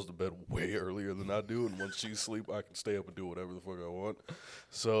she goes to bed way earlier than I do. And once she's asleep, I can stay up and do whatever the fuck I want.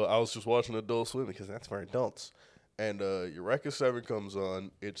 So I was just watching Adult Swim because that's for adults. And Eureka 7 comes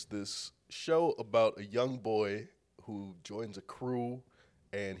on. It's this show about a young boy who joins a crew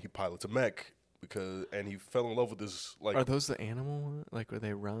and he pilots a mech and he fell in love with this like. Are those the animal one? Like where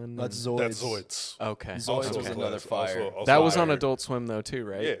they run? That's and- Zoids. That's Zoids. Okay. Zoids Also was class. another fire. Also That was on fire. Adult Swim though too,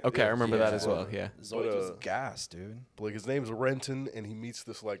 right? Yeah, Okay, yeah. I remember that as Yeah. well. Yeah. Zoids was But, gas, dude. But, like his name's Renton, and he meets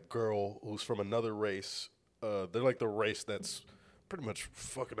this like girl who's from another race. They're like the race that's pretty much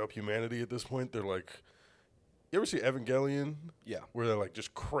fucking up humanity at this point. They're like, you ever see Evangelion? Yeah. Where they're like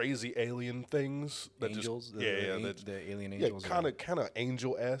just crazy alien things that Angels. just the alien angels. kind of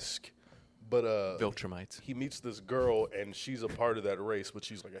angel-esque. But Viltrumites. he meets this girl, and she's a part of that race, but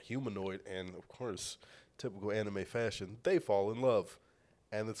she's like a humanoid, and of course, typical anime fashion, they fall in love,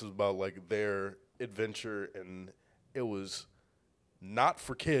 and this is about like their adventure, and it was not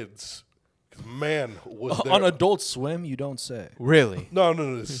for kids. 'Cause man, was there On Adult Swim, you don't say. Really?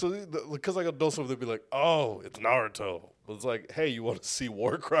 no. So because like Adult Swim, they'd be like, "Oh, it's Naruto." But it's like, "Hey, you want to see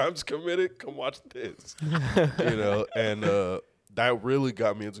war crimes committed? Come watch this." And that really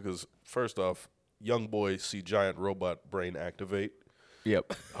got me into because first off, young boy see giant robot brain activate.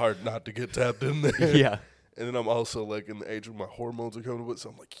 Yep. Hard not to get tapped in there. Yeah. And then I'm also like in the age where my hormones are coming to it, so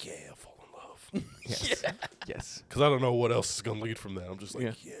I'm like, yeah, fall in love. Yes. Yes. Because I don't know what else is gonna lead from that. I'm just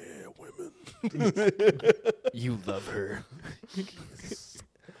like, Yeah. women. You love her.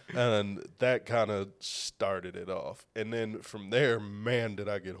 And that kind of started it off. And then from there, man, did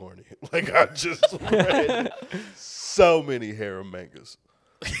I get horny. Like, I just read so many harem mangas.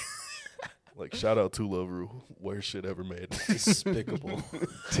 Like, shout out to Loveru, worst shit ever made. Despicable.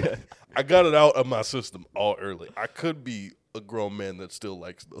 I got it out of my system all early. I could be a grown man that still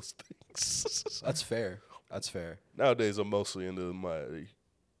likes those things. That's fair. That's fair. Nowadays, I'm mostly into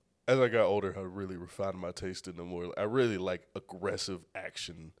as I got older, I really refined my taste in the more. I really like aggressive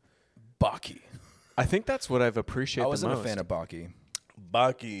action. Baki. I think that's what I've appreciated I wasn't the most. a fan of Baki.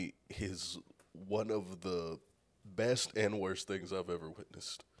 Baki is one of the best and worst things I've ever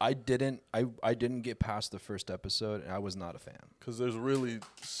witnessed. I didn't get past the first episode, and I was not a fan. Because there's really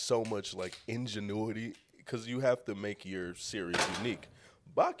so much like ingenuity. Because you have to make your series unique.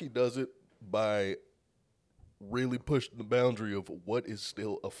 Baki does it by really pushing the boundary of what is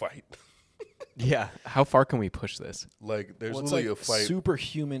still a fight. Yeah. How far can we push this? Like there's Well, it's literally like a fight.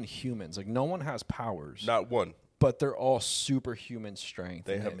 superhuman humans. Like no one has powers, Not one. but they're all superhuman strength.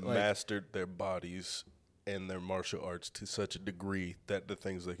 They and have like, mastered their bodies and their martial arts to such a degree that the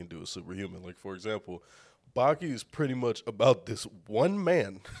things they can do is superhuman. Like, for example, Baki is pretty much about this one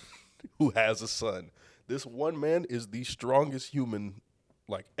man who has a son. This one man is the strongest human,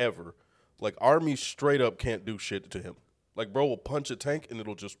 like, ever. Like, Army straight up can't do shit to him. Like, bro will punch a tank and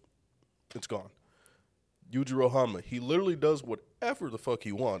it's gone. Yujiro Hanma, he literally does whatever the fuck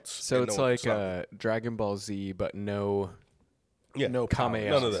he wants. So it's like Dragon Ball Z, but no Kamehameha.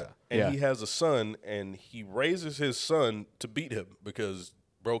 None of that. And Yeah. he has a son, and he raises his son to beat him because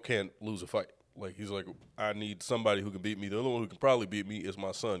bro can't lose a fight. Like, he's like, I need somebody who can beat me. The only one who can probably beat me is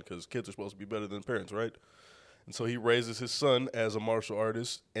my son because kids are supposed to be better than parents, right? And so he raises his son as a martial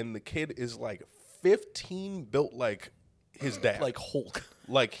artist, and the kid is like 15, built like his dad. Like Hulk.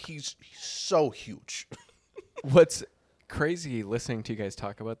 Like, he's so huge. What's crazy listening to you guys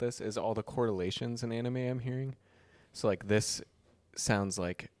talk about this is all the correlations in anime I'm hearing. So, like, this sounds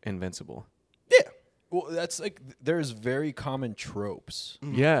like Invincible. Yeah. Well, that's like there's very common tropes.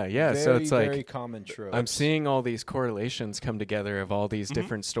 Yeah, yeah. So it's very like common tropes. I'm seeing all these correlations come together of all these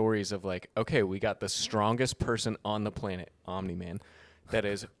different stories of like, okay, we got the strongest person on the planet, Omni-Man, that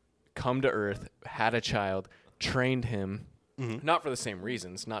has come to Earth, had a child, trained him, not for the same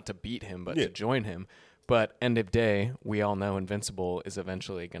reasons, not to beat him, but to join him. But end of day, we all know Invincible is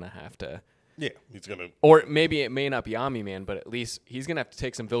eventually going to have to... Yeah, he's going to... Or maybe it may not be Omni-Man, but at least he's going to have to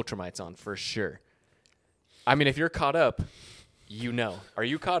take some Viltrumites on for sure. I mean, if you're caught up, you know. Are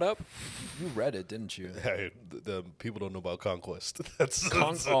you caught up? You read it, didn't you? Hey, the people don't know about Conquest. That's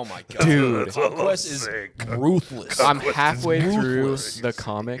Oh my god, Dude. Conquest is ruthless. I'm halfway through ruthless. the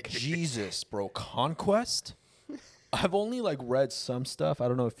comic. Jesus, bro, Conquest. I've only like read some stuff. I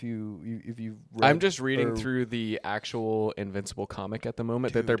don't know if you've read. I'm just reading or- through the actual Invincible comic at the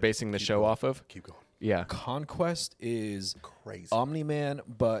moment that they're basing the show off of. Keep going. Yeah. Conquest is Crazy. Omni-Man,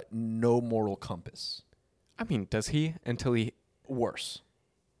 but no moral compass. I mean, does he? Until he... Worse.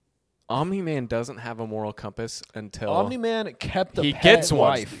 Omni-Man doesn't have a moral compass until... Omni-Man kept the He pet gets one.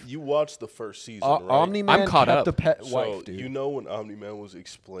 wife. You watched the first season, right? Omni-Man I'm caught kept up. the pet So, wife, dude. you know when Omni-Man was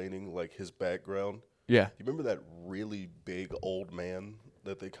explaining, like, his background? Yeah. You remember that really big old man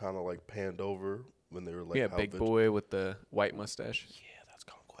that they kind of, like, panned over when they were, like... Yeah, how big vigil- boy with the white mustache. Yeah, that's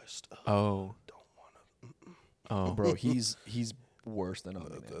Conquest. Oh. Don't want to... Oh. Bro, he's worse than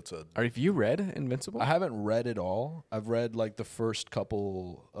Omni-Man. That's a... Have you read Invincible? I haven't read it all. I've read like the first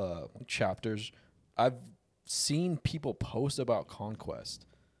couple chapters. I've seen people post about Conquest,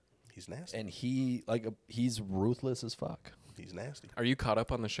 He's nasty. and he's ruthless as fuck. He's nasty. Are you caught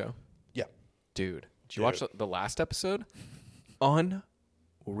up on the show? Yeah. Dude, did you watch the last episode?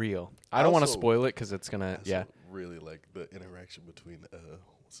 Unreal. I don't want to Also- spoil it because it's going to... I Yeah. also really like the interaction between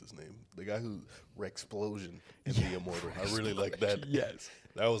what's his name, the guy who Rexplosion in the Immortal. I really like that. Yes.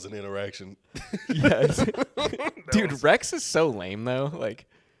 That was an interaction. Yes. Dude, Rex is so lame, though. Like...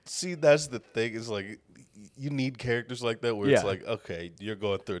 See, that's the thing. Is like you need characters like that where Yeah. it's like, okay, you're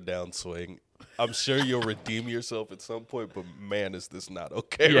going through a downswing. I'm sure you'll redeem yourself at some point, but man, is this not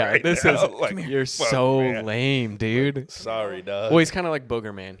okay? Yeah, right this now? is... like, You're fuck, so man. lame, dude. Sorry, dog. Well, he's kind of like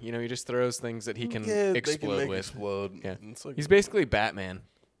Booger Man. You know, he just throws things that he can yeah, explode they can make with. explode. Yeah. And it's like, He's basically Batman.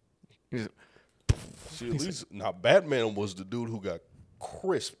 He's... see, at least now Batman was the dude who got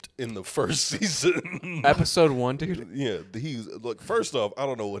crisped in the first season. Episode 1, dude. Yeah, he's look. First off, I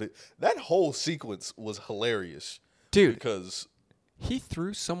don't know what that whole sequence was hilarious, Dude, because he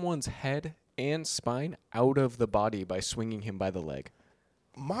threw someone's head and spine out of the body by swinging him by the leg.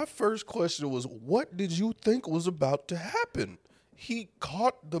 my first question was, what did you think was about to happen? He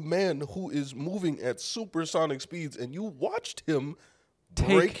caught the man who is moving at supersonic speeds, and you watched him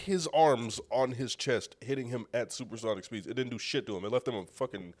break his arms on his chest, hitting him at supersonic speeds. It didn't do shit to him. It left him a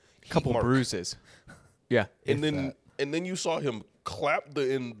fucking heat Couple mark. bruises. Yeah. And then you saw him clap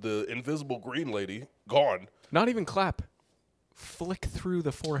the invisible green lady, gone. Not even clap. Flick through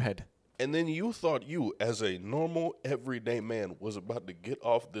the forehead. And then you thought you, as a normal, everyday man, was about to get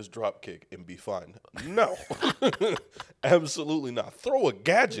off this drop kick and be fine. No. Absolutely not. Throw a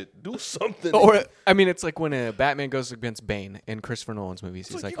gadget. Do something. Or, I mean, it's like when a Batman goes against Bane in Christopher Nolan's movies.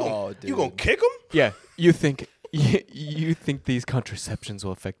 He's like, you gonna, oh, you gonna dude. kick him? yeah, you think these contraceptions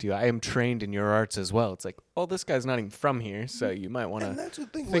will affect you. I am trained in your arts as well. It's like, oh, this guy's not even from here, so you might want And to that's the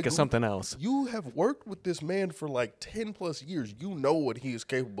thing. think of something else. You have worked with this man for like 10 plus years. You know what he is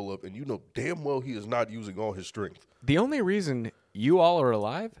capable of, and you know damn well he is not using all his strength. The only reason you all are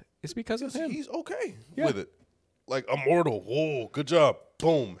alive is because of him. He's okay Yeah. with it. Like, immortal. Whoa, good job.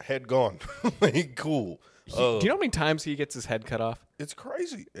 Boom, head gone. Like, cool. Do you know how many times he gets his head cut off? It's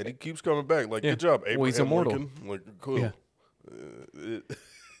crazy. And he keeps coming back. Like, Yeah. good job, Abraham Well, he's immortal. Lincoln. Like, cool. Yeah.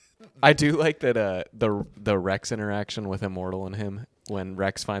 I do like that the Rex interaction with Immortal and him when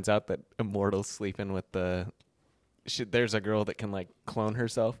Rex finds out that Immortal's sleeping with the there's a girl that can like clone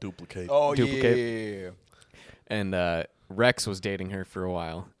herself, Duplicate. Oh Duplicate. yeah. and Rex was dating her for a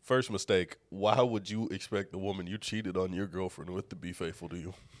while. First mistake. Why would you expect the woman you cheated on your girlfriend with to be faithful to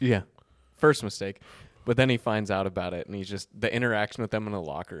you? Yeah, first mistake. But then he finds out about it, and he's just the interaction with them in the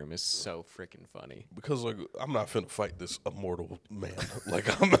locker room is so freaking funny. Because like I'm not finna fight this immortal man.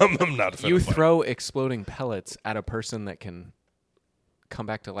 Like I'm not finna You fight. throw exploding pellets at a person that can come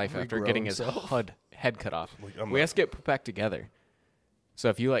back to life after Regrow getting his himself? head cut off. Like, I'm We not- has to get put back together. So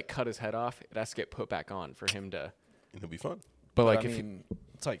if you like cut his head off, it has to get put back on for him to. It'll be fun. But But like I if mean,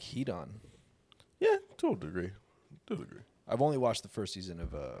 it's like Heat on. Yeah, to a degree. To a degree. I've only watched the first season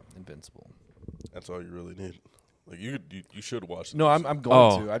of Invincible. That's all you really need. Like you should watch. No, this. I'm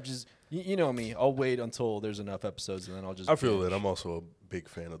going Oh. to. I've just you know me. I'll wait until there's enough episodes and then I'll just. I feel binge. that I'm also a big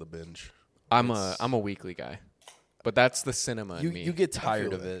fan of the binge. I'm a weekly guy, but that's the cinema in You me. you get I tired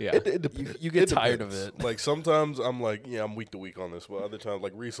feel of that. it. Yeah. It depends. You get It tired of depends. it. Like sometimes I'm like, yeah, I'm week to week on this, but other times,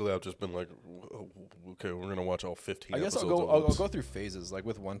 like recently, I've just been like, okay, we're gonna watch all 15. I guess I'll episodes go. at I'll once. go through phases. Like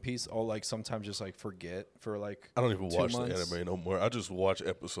with One Piece, I'll like sometimes just like forget for like. I don't even 2 watch months. the anime no more. I just watch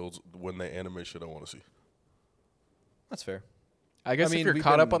episodes when they anime shit I want to see. That's fair. I guess I mean, if you're we've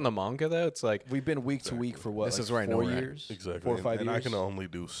caught up been- on the manga though, it's like We've been week to week for what? This like is where I know 4 we're at. years. Exactly. 4 or 5 and years. I can only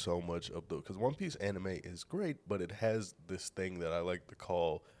do so much of the because One Piece anime is great, but it has this thing that I like to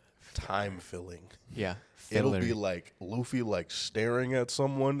call time filling. yeah, It'll filler. be like Luffy like staring at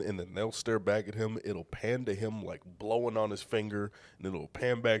someone and then they'll stare back at him. It'll pan to him like blowing on his finger and then it'll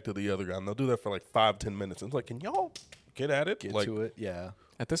pan back to the other guy. And they'll do that for like 5-10 minutes. And it's like, can y'all get at it? Get like, to it. Yeah.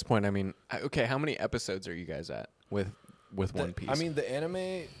 At this point, I mean, okay, how many episodes are you guys at with One Piece? I mean, the anime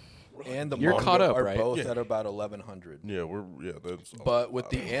and the You're manga caught up, are right? both Yeah. at about 1,100. Yeah, that's But with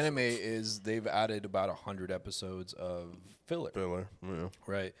the anime is they've added about 100 episodes of filler. filler. Yeah.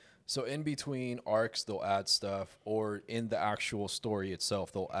 Right. So in between arcs, they'll add stuff, or in the actual story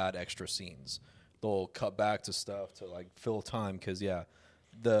itself, they'll add extra scenes. They'll cut back to stuff to like fill time because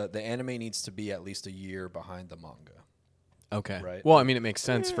the anime needs to be at least a year behind the manga. okay, right. Well, I mean, it makes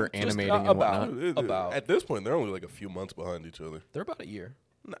sense for just animating and about. whatnot. About. At this point, they're only like a few months behind each other. They're about a year.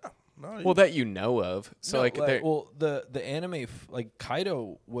 No. Well, that you know of. So No, like, they're- well, the anime like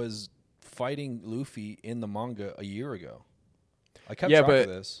Kaido was fighting Luffy in the manga a year ago. I kept Yeah, track but- of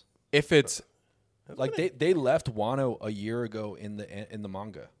this. if it's Like they left Wano a year ago in the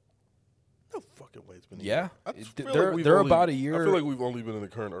manga. no fucking way it's been. a Yeah. year. I It- feel they're- we've they're only- about a year- I feel like we've only been in the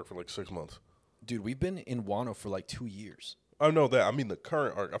current arc for like 6 months. Dude, we've been in Wano for like 2 years. I know that. I mean the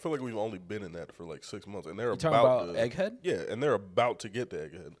current arc. I feel like we've only been in that for like 6 months, and they're You talking about about to, Egghead? Yeah, and they're about to get to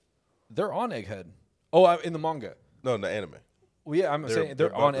Egghead. They're on Egghead. Oh, in the manga. No, in the anime. Well, yeah, I'm saying they're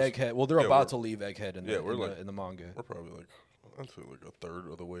they're on about to- Egghead. Well, they're yeah, about to we're- leave Egghead in, yeah, the, we're in, like- the, in the manga. We're probably like I'd say like a third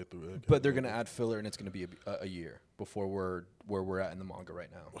of the way through Egghead. But they're gonna add filler, and it's gonna be a year before we're where we're at in the manga right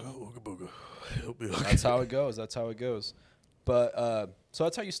now. Oh, ooga booga. It'll be okay. That's how it goes. That's how it goes. But so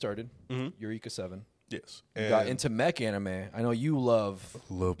that's how you started. Mhm. Eureka 7. Yes. You And got into mech anime. I know you love.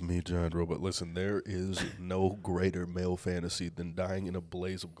 love me, giant robot. Listen, there is no greater male fantasy than dying in a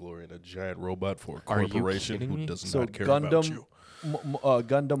blaze of glory in a giant robot for a Are you corporation kidding who me? does So not care about Gundam, you.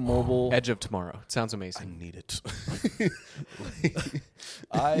 Gundam Mobile. Edge of Tomorrow. It sounds I amazing. need it.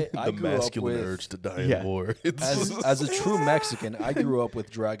 I the grew up masculine with urge to die Yeah. in war. It's as a true Mexican. I grew up with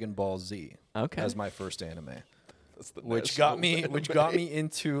Dragon Ball Z Okay. as my first anime. that's the which national got me anime.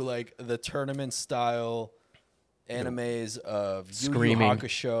 into like the tournament style animes of Yu Yu Screaming.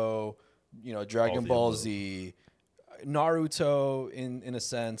 Hakusho, Dragon the Ball above. Z, Naruto in a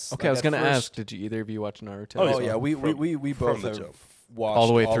sense. Okay, I Like, was at gonna first- ask, did you either of you watch Naruto? Oh yeah. yeah, we From both the have jump. watched All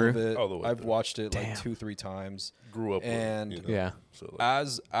the way of through? it. All the way I've through. watched it like Damn. 2-3 times. Grew up And- with it, Yeah. So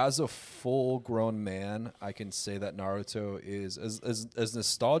like, As a full grown man, I can say that Naruto is as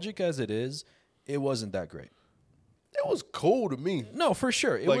nostalgic as it is. It wasn't that great. it was cool to me. No, for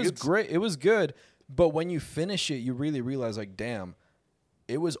sure. It Like, was it's- great. It was good. But when you finish it, you really realize, like, damn,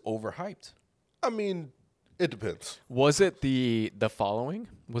 it was overhyped. I mean, it depends. Was it the following?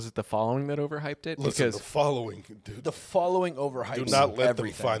 Was it the following that overhyped it? Listen, Because the following, dude. The following overhyped Do not let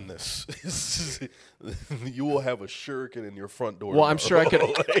everything. them find this. You will have a shuriken in your front door. well, I'm sure I could.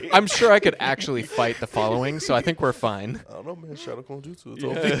 tomorrow. I'm sure I could actually fight the following, so I think we're fine. I don't know, man. Shadow Clone Jutsu. It's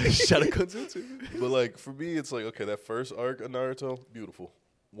OP. But like for me, it's like okay, that first arc of Naruto, beautiful,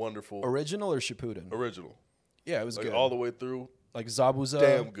 wonderful, Original or Shippuden? original, Yeah, it was like good. all the way through. Like Zabuza.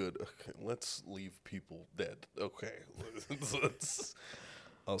 Damn good. Okay, let's leave people dead. Okay.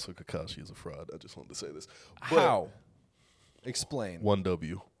 Also, Kakashi is a fraud. I just wanted to say this. But How? Explain.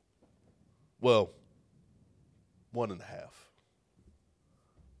 1W. Well, 1.5.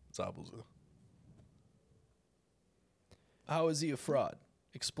 Zabuza. How is he a fraud?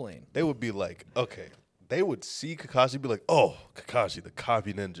 Explain. They would be like, okay. They would see Kakashi be like, oh, Kakashi, the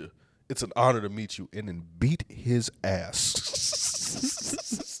copy ninja. It's an honor to meet you. And then beat his ass.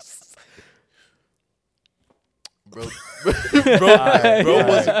 bro,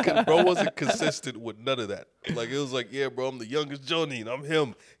 bro wasn't consistent with none of that. Like, it was like, yeah, bro, I'm the youngest Jonin. I'm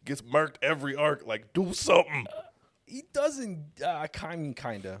him. Gets murked every arc. Like, do something. He doesn't.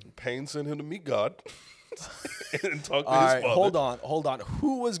 Kind of. Pain sent him to meet God and talk to All his right, father. hold on.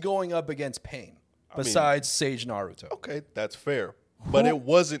 Who was going up against Pain besides Sage Naruto? Okay, that's fair. But it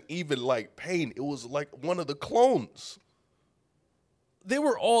wasn't even like Pain. It was like one of the clones. They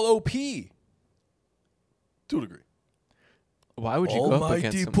were all OP. To a degree. Why would you go up against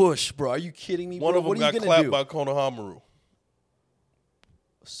Almighty him? push, bro. Are you kidding me, bro? One of them what are got you gonna clapped do? by Konohamaru.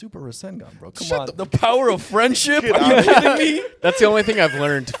 Super Rasengan, bro. Come Shut on. The power of friendship. Are you kidding me? That's the only thing I've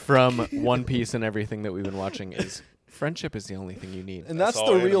learned from One Piece and everything that we've been watching is friendship is the only thing you need. And That's that's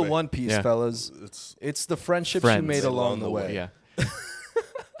all the real anime. One Piece, Yeah. fellas. It's the friendships Friends. you made along the way. Yeah.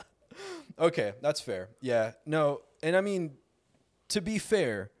 Okay, that's fair. Yeah. No, and I mean, to be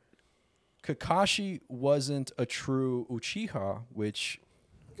fair, Kakashi wasn't a true Uchiha, which,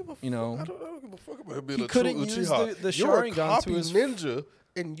 you know, I don't give a fuck about him being He a true couldn't use Uchiha. the You're a Sharingan copy to his ninja,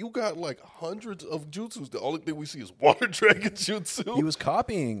 and you got like hundreds of jutsus. The only thing we see is water dragon jutsu, he was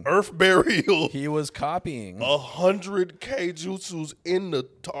copying. earth burial, He was copying. 100K jutsus in the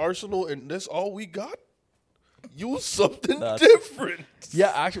arsenal, and that's all we got. Use something different.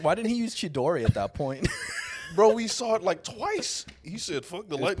 Yeah, actually, why didn't he use Chidori at that point? Bro, we saw it like twice. He said, fuck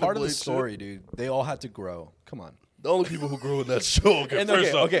the It's lightning part of the blade story, shit. dude. They all had to grow. Come on. The only people who grew in that show, okay, And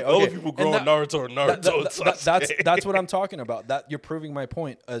first off, the only people who grow in And Naruto are Naruto and Sasuke. that's what I'm talking about. That you're proving my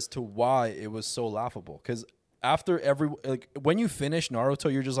point as to why it was so laughable. Because after when you finish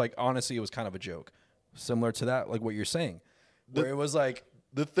Naruto, you're just like, honestly, it was kind of a joke, similar to that, like what you're saying, where it was like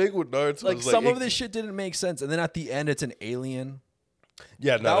The thing with Naruto is some of this shit didn't make sense, and then at the end, it's an alien.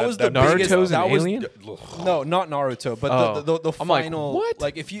 Yeah, no, That was the Naruto's biggest. an That was alien? no, not Naruto, but Oh. the I'm like, final. what?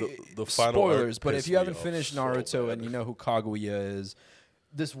 Like if you The final arc spoilers, but if pissed you me haven't off finished so Naruto bad. and you know who Kaguya is,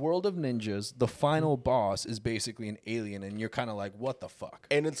 this world of ninjas, the final boss is basically an alien, and you're kind of like, what the fuck?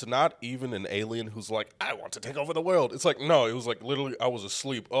 And it's not even an alien who's like, I want to take over the world. It's like, no, it was like literally, I was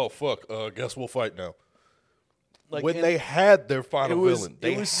asleep. Oh, fuck. Guess we'll fight now. Like When and they had their final it was- villain, it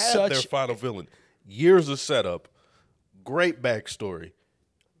they was had their such- final villain. Years of setup, great backstory.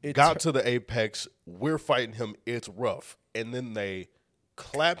 Got to the apex, we're fighting him, it's rough. And then they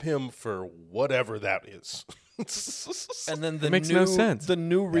clap him for whatever that is. and then the makes new, no sense. The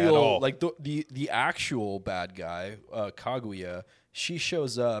new all. real, like the actual bad guy, Kaguya, she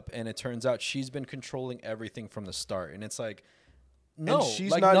shows up, and it turns out she's been controlling everything from the start, and it's like. No, she's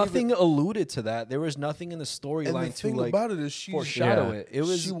like not nothing alluded to that. There was nothing in the And the storyline to thing like about it is she's foreshadow Yeah. it. It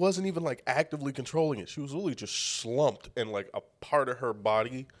was she wasn't even like actively controlling it. She was really just slumped, and like a part of her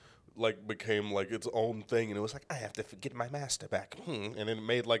body like became like its own thing, and it was like, I have to get my master back, and then it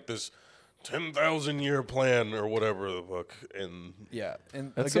made like this 10,000-year plan or whatever the fuck, and yeah.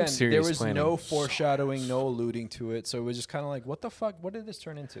 And That's some again, there serious was planning. no foreshadowing, no alluding to it. So it was just kind of like, what the fuck? What did this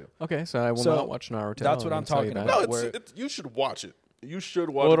turn into? Okay, so I will So, not watch Naruto. that's what I I'm can tell you talking that. about. no, where- it's you should watch it. You should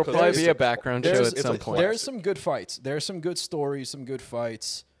watch Well, it. it'll 'cause probably it's be a background show There's at some point. There's some good fights. There's some good stories, some good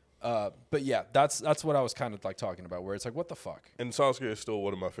fights. But yeah, that's what I was kind of like talking about, where it's like, what the fuck? And Sasuke is still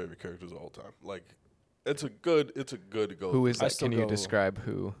one of my favorite characters of all time. Like, it's a good go. Who is I that? still Can you go- describe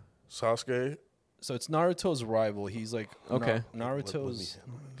who? Sasuke? So it's Naruto's rival. He's like Okay. Naruto's.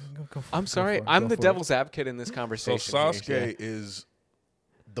 I'm sorry. for it, I'm go the for it. devil's advocate in this So conversation. Sasuke is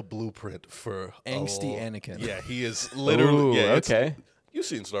the blueprint for Angsty Anakin. Yeah, he is literally. Ooh, yeah, it's- okay. You've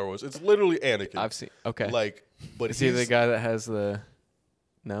seen Star Wars. It's literally Anakin. I've seen. Okay. Like, but is he the he's- guy that has the?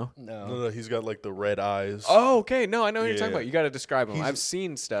 No. No, he's got like the red eyes. Oh, okay. No, I know who you're talking Yeah. about. You got to describe him. He's- I've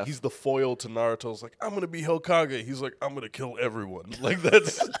seen stuff. He's the foil to Naruto's. Like, I'm gonna be Hokage. He's like, I'm gonna kill everyone. Like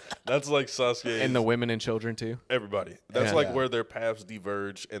that's like Sasuke and the women and children too. everybody. That's Yeah. like Yeah. where their paths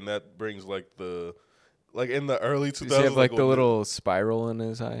diverge, and that brings like the like in the early 2000s. Does he have like the when little spiral in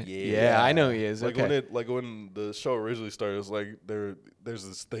his eye? Yeah. I know he is. Like Okay. when the show originally started, it was like there's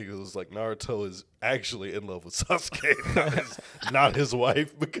this thing. It was like Naruto is actually in love with Sasuke, not his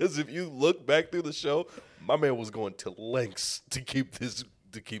wife. Because if you look back through the show, my man was going to lengths to keep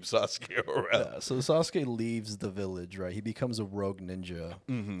Sasuke around. Yeah, so Sasuke leaves the village, right? He becomes a rogue ninja.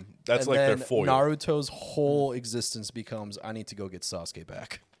 That's And like their then foil. Naruto's whole existence becomes, I need to go get Sasuke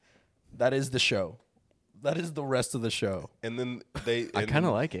back. That is the show. That is the rest of the show. And then they. I and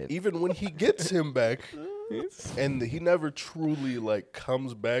kinda like it. Even when he gets him back, and he never truly like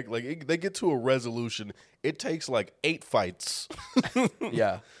comes back. Like they get to a resolution. It takes like 8 fights,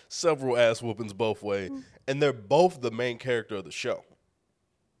 Yeah. several ass whoopings both way, and they're both the main character of the show.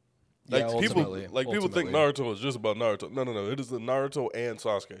 Like Yeah, people ultimately. think Naruto is just about Naruto. No. It is the Naruto and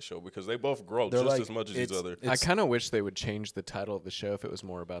Sasuke show because they both grow They're just like- as much as each it's- other. I kind of wish they would change the title of the show if it was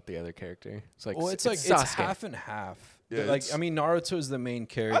more about the other character. It's like Well, it's Sasuke. half and half. Yeah, Like it's- I mean, Naruto is the main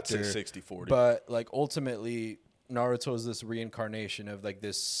character. I'd say 60-40. But like ultimately, Naruto is this reincarnation of like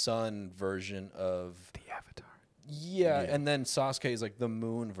this sun version of the Avatar. yeah, and then Sasuke is like the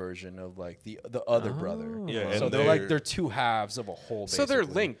moon version of like the other brother. Yeah, so and they're two halves of a whole. So they're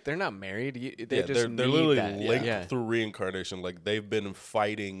basically. linked. They're not married. They yeah, just they're need literally that. linked Yeah. through reincarnation. Like they've been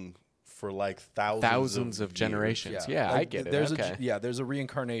fighting for like thousands Thousands of years. generations. Yeah, I Like, get it. There's Okay. there's a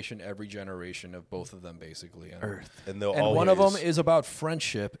reincarnation every generation of both of them basically. And, Earth. and they'll and always, one of them is about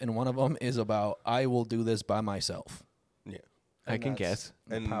friendship, and one of them is about I will do this by myself. yeah, I And can that's guess.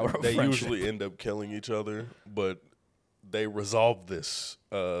 the and power of they friendship. usually end up killing each other, but they resolve this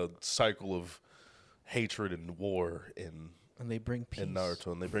cycle of hatred and war in And they bring peace.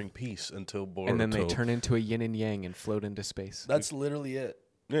 Naruto, and they bring peace until Boruto. And then they turn into a yin and yang and float into space. That's literally it.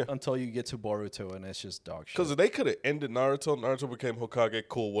 Yeah. Until you get to Boruto, and it's just dog shit. Because if they could have ended Naruto, Naruto became Hokage,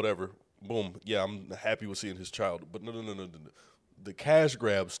 cool, whatever. Boom. Yeah, I'm happy with seeing his child. But no. The cash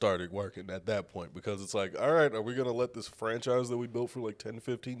grab started working at that point because it's like, all right, are we going to let this franchise that we built for like 10,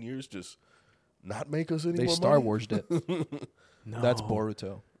 15 years just not make us any They more Star money? Wars'd it. No. That's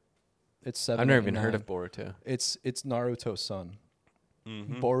Boruto. It's 7. I've never 8, even heard 9. of Boruto. It's Naruto's son.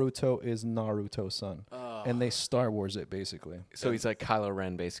 Mm-hmm. Boruto is Naruto's son, and they Star Wars it basically. So he's like Kylo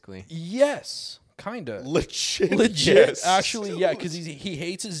Ren, basically. Yes, kinda. Legit. Legit, actually, yeah, because he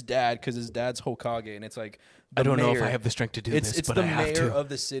hates his dad because his dad's Hokage, and it's like I don't know if mayor- I have the strength to do it's this, it's but the I have mayor to. of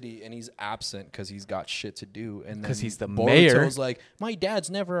the city, and he's absent because he's got shit to do. And 'Cause then he's the Boruto's mayor. like, my dad's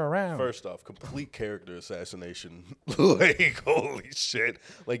never around. First off, complete character assassination. Like, holy shit.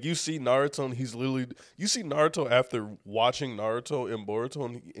 Like, you see Naruto, and he's literally... You see Naruto after watching Naruto and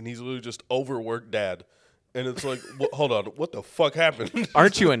Boruto, and he's literally just overworked dad. And it's like, hold on, what the fuck happened?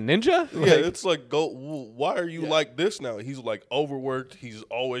 Aren't you a ninja? Yeah, it's like, why are you like this now? He's like overworked. He's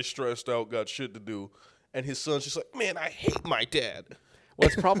always stressed out, got shit to do. And his son's just like, man, I hate my dad. Well,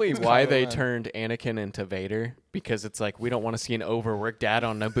 it's probably why they Ren. turned Anakin into Vader, because it's like we don't want to see an overworked dad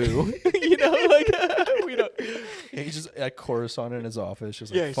on Naboo. You know, like we don't. He's just at Coruscant in his office,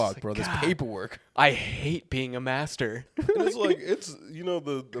 just Yeah, like, he's fuck, just like, bro, this God. paperwork. I hate being a master. And it's like, it's, you know,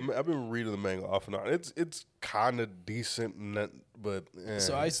 I've been reading the manga off and on. It's kind of decent, but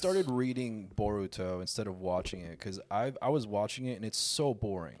So I started reading Boruto instead of watching it because I was watching it and it's so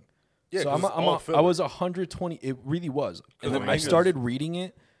boring. Yeah, so 'cause it's all I filler. was 120. It really was. And the then I manga's- started reading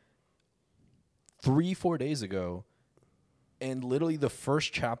it 3-4 days ago, and literally the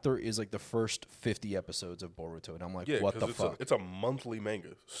first chapter is like the first 50 episodes of Boruto, and I'm like, Yeah, what the 'cause fuck? it's a monthly manga,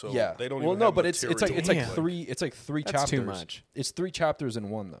 so Yeah. they don't. Well, even no, have but it's like material to Damn. three. It's like 3 That's chapters. too much. It's 3 chapters in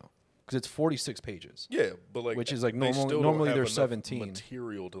one though, because it's 46 pages. Yeah, but like, Which is like they normal- still don't normally have they're enough 17.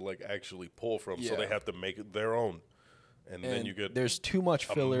 material to like actually pull from, so they Yeah. have to make it their own, and then And you get there's too much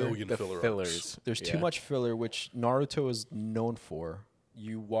a filler. million The filler arcs. fillers. There's too Yeah. much filler, which Naruto is known for.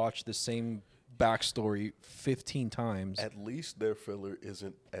 You watch the same backstory 15 times. At least their filler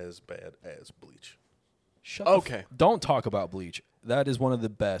isn't as bad as Bleach. Shut Okay. Don't talk about Bleach. That is one of the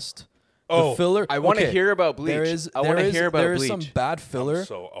best. Oh, the filler. I wanna okay, hear about Bleach. There is, I wanna there is- hear about there is some Bleach. bad filler,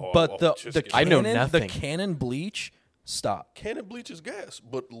 I'll but the just the get I know canon, nothing. the canon Bleach. Stop. Canon Bleach is gas,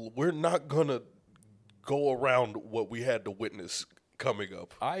 but we're not gonna go around what we had to witness coming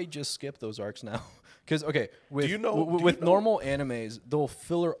up. I just skip those arcs now. Because with do you know- normal animes, they'll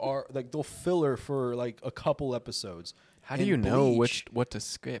filler for like a couple episodes. How do In you know Bleach, what to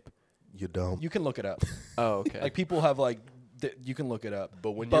skip? You don't. You can look it up. Oh, okay. Like people have like you can look it up.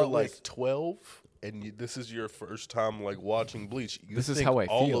 But when you're like with- 12 and this is your first time like watching Bleach, you This is think how I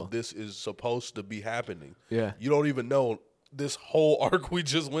all feel. of this is supposed to be happening. Yeah. You don't even know this whole arc we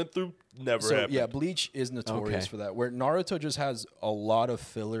just went through never so happened. yeah, Bleach is notorious Okay. for that. Where Naruto just has a lot of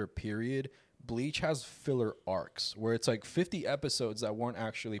filler. Period. Bleach has filler arcs where it's like 50 episodes that weren't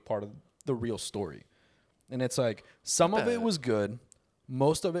actually part of the real story, and it's like some of it was good,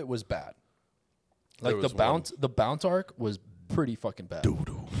 most of it was bad. There Like was the bounce arc was pretty fucking bad.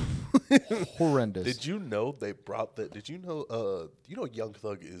 Horrendous. Did you know they brought that? Did you know? Young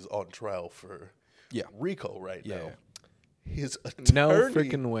Thug is on trial for Yeah. RICO right Yeah, now. yeah. His attorney No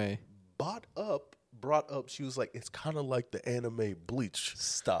freaking way. brought up. She was like, it's kind of like the anime Bleach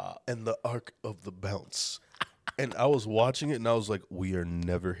Stop. and the arc of the bounce. And I was watching it, and I was like, we are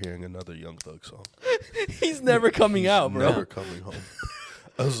never hearing another Young Thug song. He's never coming out, bro. Never coming home.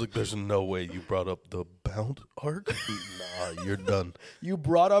 I was like, there's no way you brought up the Bound arc. Nah, you're done. You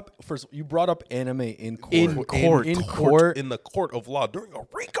brought up anime in court. In court. In court. In the court of law during a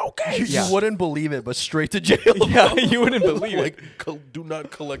RICO case. You wouldn't believe it, but straight to jail. Yeah, you wouldn't believe it. Like, do not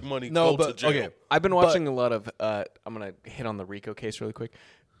collect money. No, go but to jail. okay. I've been watching a lot of. I'm gonna hit on the RICO case really quick.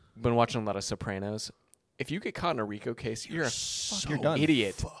 Been watching a lot of Sopranos. If you get caught in a RICO case, you're a fucking done.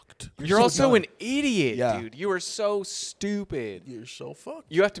 idiot. Fucked. You're so also done. an idiot, Yeah. dude. You are so stupid. You're so fucked.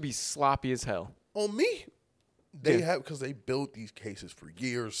 You have to be sloppy as hell. On me. They Yeah. have because they built these cases for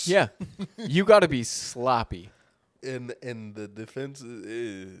years. Yeah, you got to be sloppy. And the defense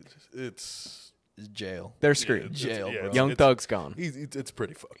is it's Jail. They're screwed. it's- Jail, yeah, bro. it's- Young it's- Thug's gone. It's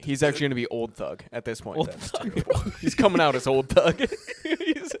pretty fucked. He's actually gonna be old Thug at this point. He's coming out as old Thug.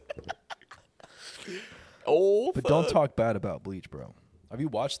 He's old. But Thug. don't talk bad about Bleach, bro. Have you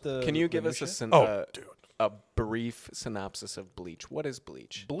watched the? Can you the give new us shit? Dude. a brief synopsis of Bleach? What is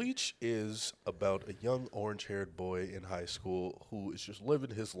Bleach? Bleach is about a young orange-haired boy in high school who is just living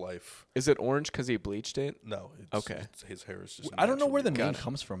his life. Is it orange because he bleached it? No, it's, Okay. his hair is just. I don't know where the naturally- name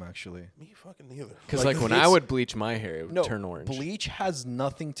comes from, actually. Me fucking neither. Because Like, like when I it's- would bleach my hair, it would No, turn orange. Bleach has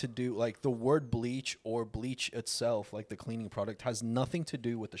nothing to do. Like the word bleach or bleach itself, like the cleaning product, has nothing to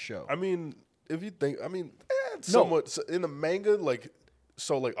do with the show. I mean, if you think, it's No. somewhat in the manga, like.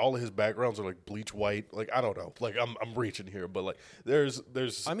 So like all of his backgrounds are like bleach white. Like I don't know. Like I'm reaching here, but like there's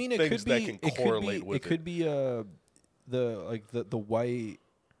I mean, it things could be. that can correlate with It could be the white.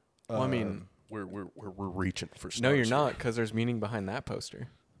 Well, I mean, We're reaching for no, stars you're here. not, because there's meaning behind that poster.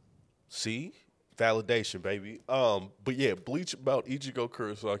 See? Validation, baby. But yeah, Bleach about Ichigo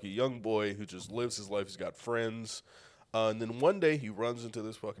Kurosaki, young boy who just lives his life. He's got friends. And then one day he runs into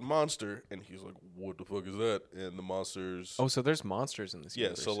this fucking monster, and he's like, what the fuck is that? And the monster's... Oh, so there's monsters in this yeah,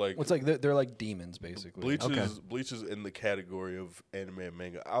 universe. so like... What's like they're like demons, basically. Bleach is in the category of anime and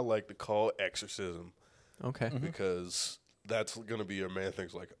manga. I like to call exorcism Okay. because that's going to be your main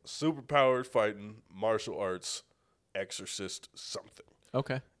things like superpowers, fighting, martial arts, exorcist, something.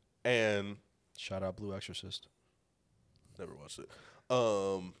 Okay. And... Shout out Blue Exorcist. Never watched it.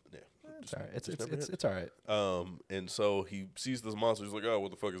 Yeah. It's all right. just never hit. It's all right. And so he sees this monster. He's like, oh,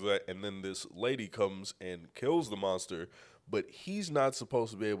 what the fuck is that? And then this lady comes and kills the monster, but he's not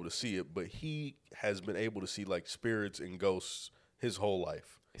supposed to be able to see it, but he has been able to see like spirits and ghosts his whole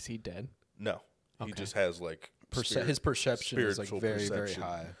life. Is he dead? No. He Okay. just has like His perception is like spiritual very perception.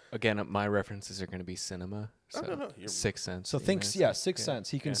 very high. Again, my references are going to be cinema. So don't know. You're- Sixth Sense. So you thinks guys. Sixth Sense.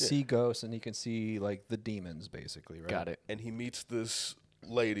 He can Yeah. see ghosts and he can see like the demons, basically, right? Got it. And he meets this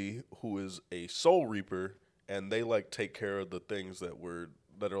lady who is a soul reaper, and they like take care of the things that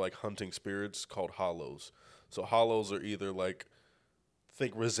are like hunting spirits called hollows. So hollows are either like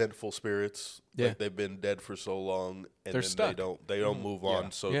think resentful spirits, Yeah. like they've been dead for so long, and They're then stuck. they don't move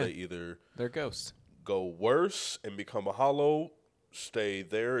on. So Yeah. they either They're ghosts. go worse and become a hollow, stay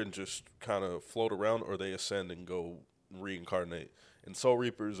there and just kind of float around, or they ascend and go reincarnate. And soul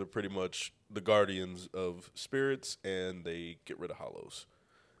reapers are pretty much the guardians of spirits, and they get rid of hollows.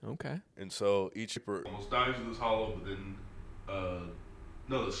 Okay. And so each reaper almost dies in this hollow, but then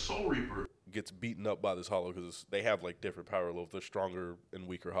the soul reaper gets beaten up by this hollow because they have like different power levels. They're stronger and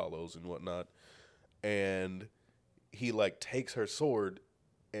weaker hollows and whatnot. And he like takes her sword,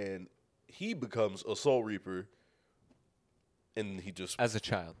 and he becomes a soul reaper. And he just As a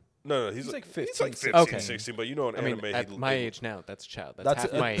child. no, he's like He's 15, like 15, Okay. 16. But you know, in I mean, anime, at he, my they- age now, that's a child. That's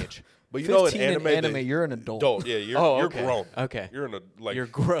That's half my age. But you know, in 15 anime, you're an adult. adult. Yeah, you're okay. grown. Okay. You're in a like You're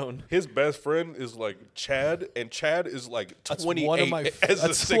grown. his best friend is like Chad, and Chad is like That's 28 one of my as a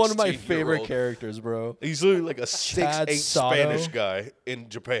that's one of my 16-year-old. favorite characters, bro. He's literally like a Chad 6'8" Sato. Spanish guy in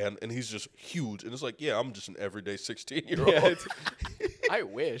Japan, and he's just huge. And it's like, yeah, I'm just an everyday 16-year-old. Yeah, it's- I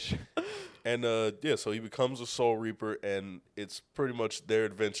wish. And so he becomes a Soul Reaper, and it's pretty much their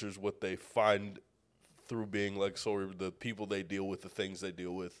adventures, what they find through being like Soul Reaper, the people they deal with, the things they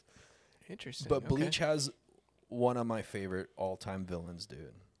deal with. Interesting. But okay. Bleach has one of my favorite all-time villains,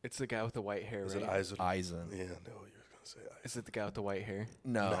 dude. It's the guy with the white hair, Is right? it Aizen? Aizen. Yeah, I know what you were gonna say. Is it the guy with the white hair?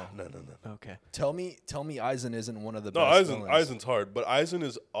 No. No. Okay. Tell me Aizen isn't one of the No, best Aizen, villains. Aizen's hard, but Aizen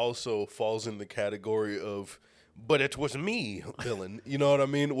is also falls in the category of, but it was me villain. You know what I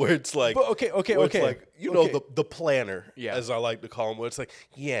mean? Where it's like, But okay. where it's like, you know, okay. the planner, Yeah. as I like to call him. Where it's like,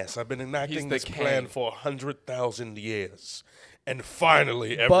 yes, I've been enacting the this plan king. for 100,000 years, and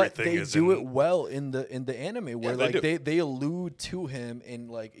finally But everything they is do in. it well in the anime where they like do. they allude to him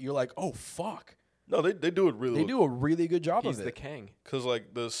and like you're like, oh fuck. No, they do it really. They do a really good job He's of the it. king. Because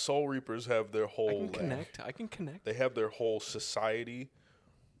like the Soul Reapers have their I whole can like, connect. I can connect. they have their whole society.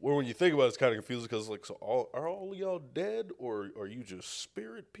 Where when you think about it, it's kind of confusing because like, so are all y'all dead or are you just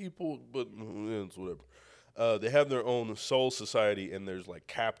spirit people? But it's whatever. They have their own soul society, and there's like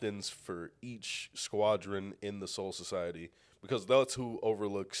captains for each squadron in the soul society because that's who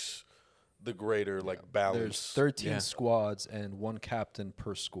overlooks the greater like balance. There's 13 Yeah. squads and 1 captain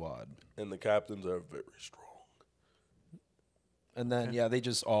per squad. And the captains are very strong. And then, they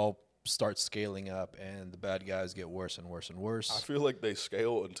just all start scaling up, and the bad guys get worse and worse and I worse. feel like they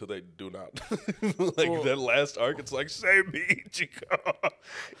scale until they do not. Like that last arc, it's like, save me, Chico.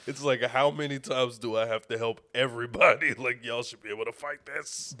 It's like, how many times do I have to help everybody? Like, y'all should be able to fight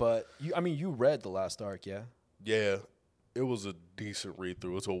this. But, you read the last arc, yeah? Yeah, it was a decent read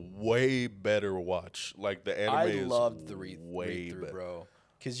through. It's a way better watch. Like the anime I is loved the way read-through, better. bro.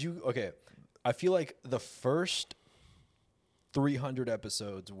 Because I feel like the first 300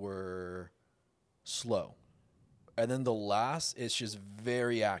 episodes were slow. And then the last is just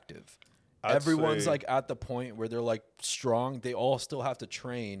very active. I'd Everyone's say- like at the point where they're like strong. They all still have to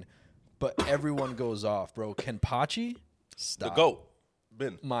train, but everyone goes off, bro. Kenpachi, The stop. GOAT,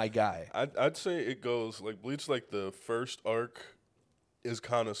 Ben. My guy. I'd say it goes like Bleach. Like the first arc is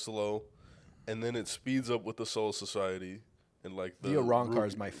kind of slow, and then it speeds up with the Soul Society and like the Arrancar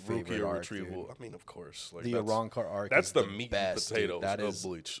is my favorite Rukia arc, retrieval. dude. I mean, of course, like The that's, Arrancar arc That's is the the meat best, and dude. potatoes That of is-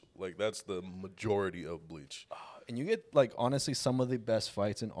 Bleach. Like that's the majority of Bleach. And you get like honestly some of the best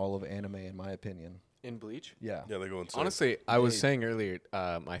fights in all of anime, in my opinion. In Bleach? Yeah. Yeah, they go insane. Honestly, I was saying earlier,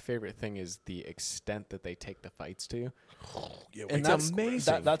 my favorite thing is the extent that they take the fights to. yeah, And It's that's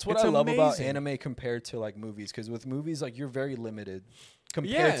amazing. that's what It's I love about amazing. anime compared to like movies, because with movies like you're very limited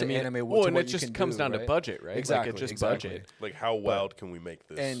compared Yeah, to anime. to well, and what it you just can comes do, down to right? budget, right? Exactly, Like, it just exactly. budget. like how wild can we make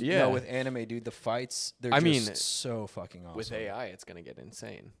this? And Yeah. with anime, dude, the fights they're I just mean, so fucking awesome. With AI, it's going to get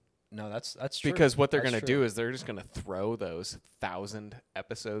insane. No, that's true. Because what they're That's going to true. do is they're just going to throw those 1,000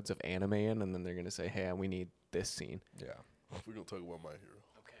 episodes of anime in, and then they're going to say, hey, we need this scene. yeah. We're gonna talk about My Hero.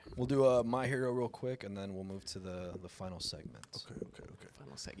 We'll do My Hero real quick, and then we'll move to the final segment. Okay.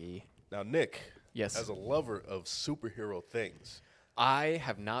 Final segi. Now, Nick, Yes. as a lover of superhero things, I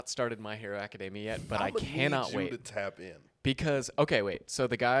have not started My Hero Academia yet, but I I'ma cannot need you wait. to tap in. Because, okay, wait. So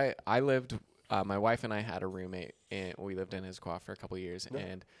the guy I lived, my wife and I had a roommate, and we lived in his quad for a couple years,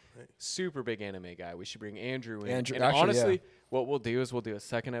 and super big anime guy. We should bring Andrew in. Andrew- and actually, honestly, yeah. what we'll do is we'll do a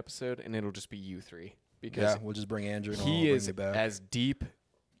second episode, and it'll just be you three. Because Yeah, we'll just bring Andrew. And I'll he bring is you back. as deep.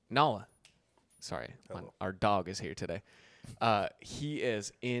 Nala. Sorry, our dog is here today. He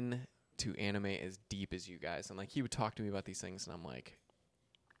is into anime as deep as you guys. And like he would talk to me about these things, and I'm like,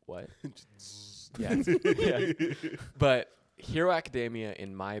 what? yeah. Yeah. But Hero Academia,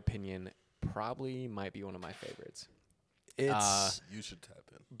 in my opinion, probably might be one of my favorites. It's You should tap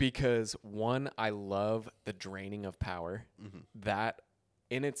in. Because one, I love the draining of power. That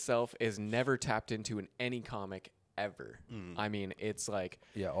in itself is never tapped into in any comic ever. I mean, it's like,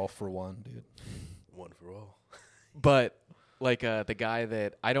 all for one, dude. One for all. but like the guy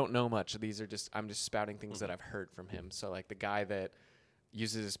that I don't know much. These are just I'm just spouting things that I've heard from him. So like the guy that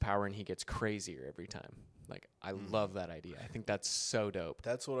uses his power and he gets crazier every time. Like I love that idea. I think that's so dope.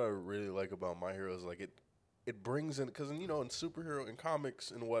 That's what I really like about My Hero is like it brings in, because in superhero in comics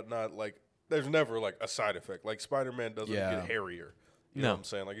and whatnot, like there's never like a side effect. Like Spider-Man doesn't get hairier. You know No. what I'm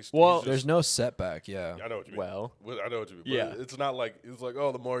saying? Like he's Well, just, There's no setback. Yeah. I know what you mean. Well, I know what you mean. But yeah. it's not like it's like,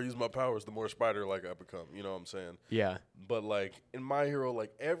 oh, the more I use my powers, the more spider like I become. You know what I'm saying? yeah. But like in My Hero,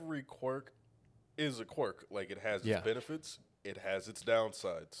 like every quirk is a quirk. Like it has its Yeah. benefits, it has its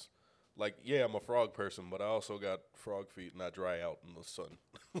downsides. Like, yeah, I'm a frog person, but I also got frog feet and I dry out in the sun.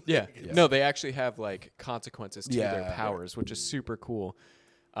 Yeah. No, they actually have like consequences to their Yeah. powers, which is super cool.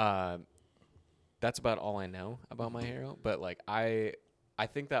 That's about all I know about My Hero, but like I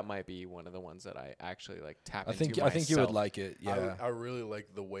think that might be one of the ones that I actually like tap I into think you would myself. like it. Yeah. I really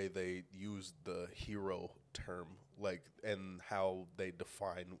like the way they use the hero term, like, and how they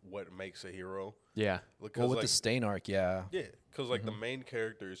define what makes a hero. Yeah. Because well, with like, the Stain arc, yeah. yeah, because like the main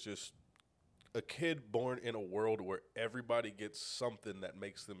character is just a kid born in a world where everybody gets something that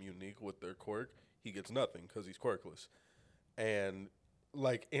makes them unique with their quirk. He gets nothing because he's quirkless. And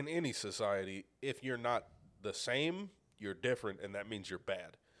like in any society, if you're not the same, you're different, and that means you're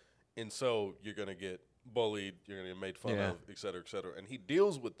bad. And so you're gonna get bullied, you're gonna get made fun Yeah. of, et cetera, et cetera. And he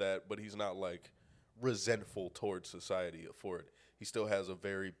deals with that, but he's not like resentful towards society for it. He still has a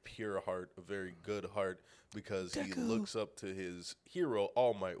very pure heart, a very good heart, because he looks up to his hero,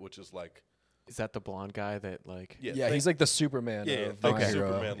 All Might, which is like Is that the blonde guy that like? Yeah, he's like the Superman of My Hero.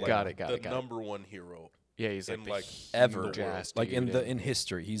 Superman, like Got it, the got it. number one hero. Yeah, he's like in, the like, ever. huge ass Like dude in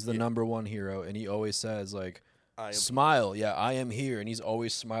history, he's the number one hero, and he always says like, I am "Smile, yeah, I am here," and he's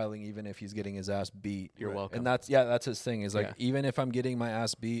always smiling even if he's getting his ass beat. You're welcome. And that's his thing. Is like Yeah. even if I'm getting my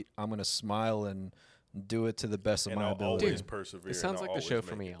ass beat, I'm gonna smile and do it to the best of and my I'll ability. always persevere. It sounds and like I'll the show always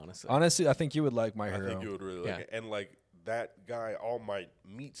for make me, it. honestly. Honestly, I think you would like My I Hero. think you would really Yeah. like it. And like that guy, All Might,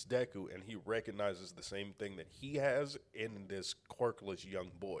 meets Deku, and he recognizes the same thing that he has in this quirkless young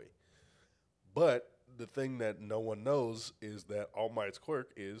boy. But the thing that no one knows is that All Might's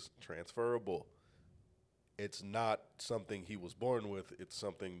quirk is transferable. It's not something he was born with. It's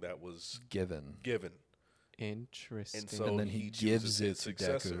something that was Given, given. Interesting. And so and then he he chooses gives it his to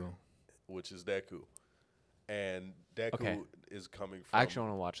successor, Deku. which is Deku. And Deku Okay. is coming from... I actually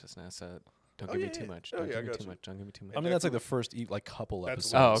want to watch this now. So don't Oh, give yeah, me too yeah. much. Oh, Don't yeah, I give me got too you. much. Don't give me too much. I mean, that's like Deku- the first like couple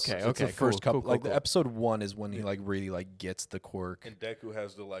That's- episodes. Oh, okay, So it's the okay, first cool, couple. cool, Like cool, the cool. episode 1 is when he like really like gets the quirk. And Deku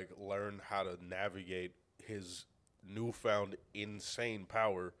has to like learn how to navigate his newfound insane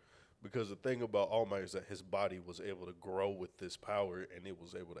power, because the thing about All Might is that his body was able to grow with this power and it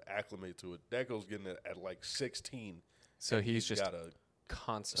was able to acclimate to it. Deku's getting it at like 16. So and he's just got a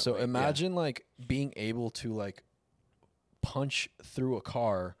constantly. So imagine like being able to like punch through a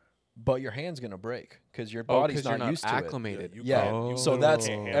car, but your hand's gonna break because your body's 'cause you're not used to it. acclimated. Yeah, can't- so you that's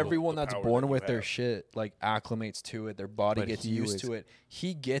can't handle everyone the that's power born that you with their have. shit like acclimates to it. Their body But gets he used was- to it.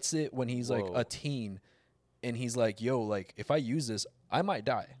 He gets it when he's like Whoa. a teen, and he's like, "Yo, like if I use this, I might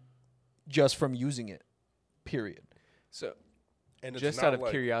die, just from using it." Period. So And it's just not out of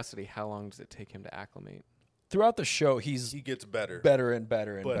like curiosity, how long does it take him to acclimate? Throughout the show, he's he gets better. better and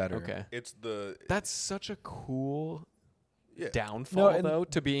better and But- better. Okay. It's the That's such a cool yeah. downfall, and- though,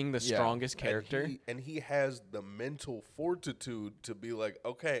 to being the yeah. strongest character. And he has the mental fortitude to be like,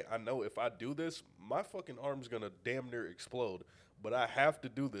 okay, I know if I do this, my fucking arm's gonna damn near explode, but I have to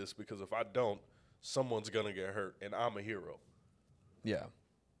do this because if I don't, someone's gonna get hurt, and I'm a hero. Yeah.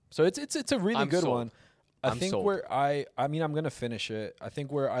 So it's a really I'm good sold. one. I I'm think sold. where I mean I'm gonna finish it. I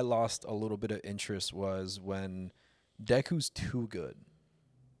think where I lost a little bit of interest was when Deku's too good,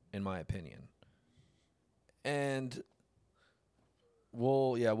 in my opinion. And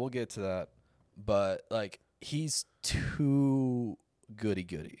we'll get to that. But like he's too goody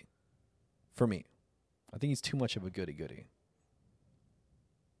goody for me. I think he's too much of a goody goody.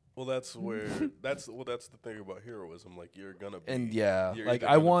 Well, that's where that's the thing about heroism. Like you're gonna be, And yeah, you're like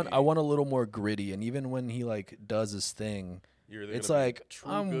either I gonna want be- a little more gritty. And even when he like does his thing, You're either it's gonna be like,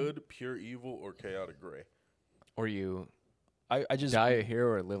 true good, pure evil, or chaotic gray. Or you I just die a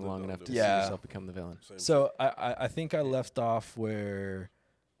hero or live long no, enough to yeah. see yourself become the villain. Same So I think I left off where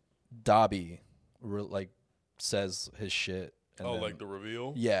Dobby like says his shit. And oh, then- like the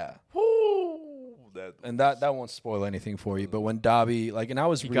reveal. yeah, Woo! That and that won't spoil anything for you. But when Dobby and I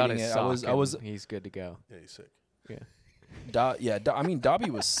was He got reading his it, sock I was and he's good to go. yeah, he's sick. Yeah. I mean Dobby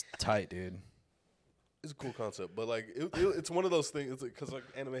was tight, dude. It's a cool concept, but like it's one of those things because like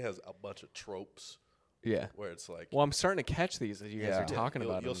anime has a bunch of tropes Yeah. where it's like Well, I'm starting to catch these as you guys Yeah. are talking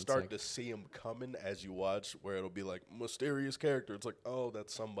you'll, about you'll them. It's start like- to see them coming as you watch, where it'll be like mysterious character. It's like, oh,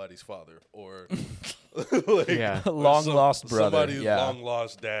 that's somebody's father, or like, Yeah. or Long lost brother, somebody's yeah. long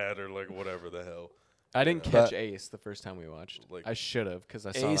lost dad, or like whatever the hell. I didn't Yeah. catch But- Ace the first time we watched. Like- I should have because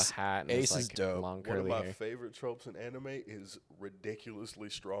I saw Ace- the hat and Ace his is like dope. long One of curly my hair. favorite tropes in anime is ridiculously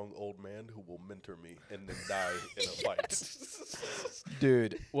strong old man who will mentor me and then die in a fight.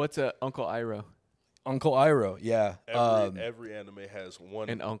 Dude, What's Uncle Iroh Uncle Iroh, yeah. Every anime has one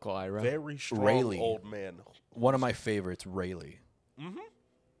and Uncle Iroh? very strong Rayleigh. old man. One of my favorites, Rayleigh.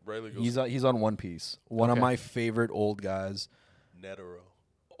 Rayleigh goes He's on One Piece. One of Okay. my favorite old guys. Netero.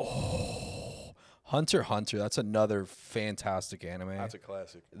 Hunter x Hunter. That's another fantastic anime. That's a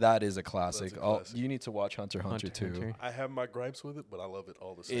classic. That is a classic. That's a classic. You need to watch Hunter x Hunter, Hunter x too. Hunter. I have my gripes with it, but I love it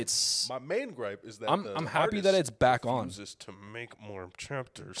all the same. It's my main gripe is that I'm happy that it's back on. Refuses to make more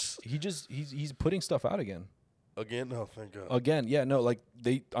chapters he's putting stuff out again. again. Oh, thank God. Again, yeah, no, like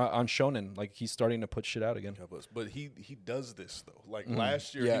they on Shonen, like he's starting to put shit out again. God bless. But he does this though. Like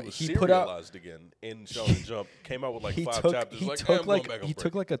last year, Yeah, he was he put out- serialized again in Shonen Jump. Came out with like He 5 took chapters. he Like, took hey, I'm going like back on he break.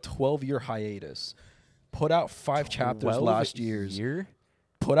 took like a 12-year hiatus. Put out 5 chapters 12 last year's. year?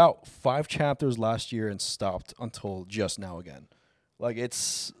 Put out 5 chapters last year and stopped until just now again. Like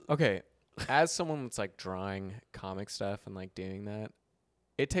it's Okay, as someone that's like drawing comic stuff and like doing that,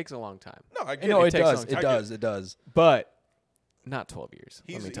 it takes a long time. No, I get no, it. it takes does. long It time. does. It does. But not 12 years.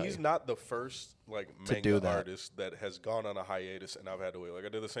 He's let me tell you. not the first like To manga do that. artist that has gone on a hiatus and I've had to wait. Like I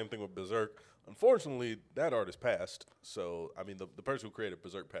did the same thing with Berserk. Unfortunately, that artist passed. So I mean, the person who created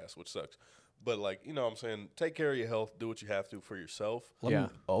Berserk passed, which sucks. But like, you know what I'm saying, take care of your health, do what you have to for yourself. I mean,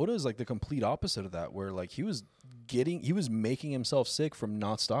 Oda is like the complete opposite of that, where like he was making himself sick from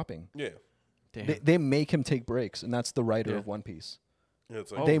not stopping. Yeah. Damn. They make him take breaks, and that's the writer of One Piece. Yeah,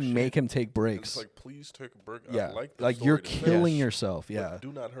 it's like, They make him take and breaks. it's like, please take a break. Yeah, I like, the like story you're to killing finish, yourself. but Yeah,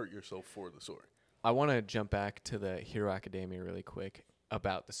 do not hurt yourself for the story. I want to jump back to the Hero Academia really quick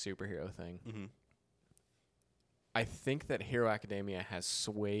about the superhero thing. Mm-hmm. I think that Hero Academia has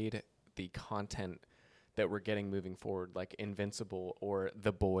swayed the content that we're getting moving forward, like Invincible or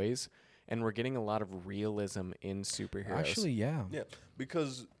The Boys, and we're getting a lot of realism in superheroes. actually, yeah. Yeah,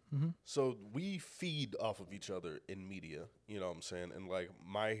 because so we feed off of each other in media, you know what I'm saying? And like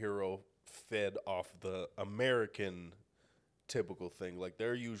My Hero fed off the American typical thing. Like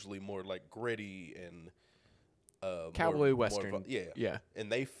they're usually more like gritty and Cowboy Western. yeah. And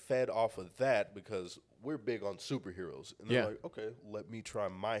they fed off of that because we're big on superheroes. And they're like, okay, let me try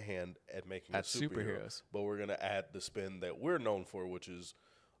my hand at making At a superhero. superheroes. But we're going to add the spin that we're known for, which is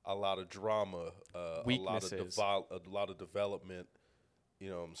a lot of drama, a Weaknesses. lot of development, you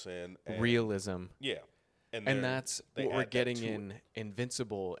know what I'm saying? And Realism. yeah. And that's they what we're add that getting to in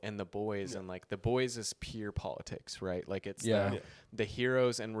Invincible and The Boys. And like The Boys is pure politics, right? Like it's Yeah. the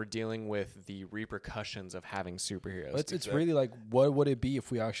heroes, and we're dealing with the repercussions of having superheroes. It's really like, what would it be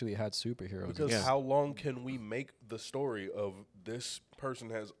if we actually had superheroes? Because Yeah. how long can we make the story of this person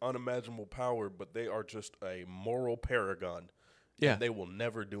has unimaginable power, but they are just a moral paragon? Yeah. And they will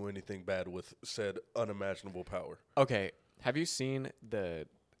never do anything bad with said unimaginable power. Okay, have you seen the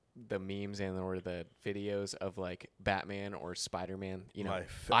memes and or the videos of like Batman or Spider-Man? You know,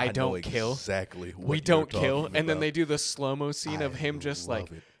 I don't kill. Exactly. What We you're don't kill, talking and then about. they do the slow-mo scene of I him just like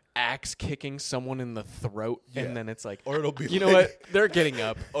love it. axe kicking someone in the throat, Yeah. and then it's like, Or it'll be you know like- what? They're getting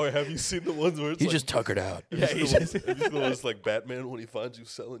up. Or have you seen the ones where it's he like, just tuckered out. Yeah, have you seen the ones like Batman when he finds you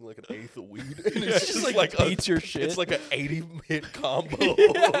selling like an eighth of weed? And It's just like beats your shit. It's like an 80-hit combo.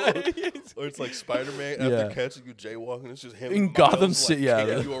 Or it's like Spider-Man Yeah. after catching you jaywalking. It's just him In and Gotham Miles, City, like,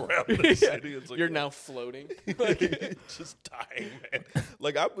 yeah. kicking you around the city. It's like, You're now floating. just dying, man.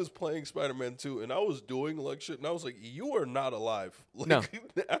 Like I was playing Spider-Man 2 and I was doing like shit and I was like, you are not alive. Like No.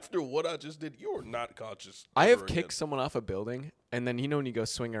 after what I just did, you are not conscious. I have ever kicked again. someone off a building, and then you know when you go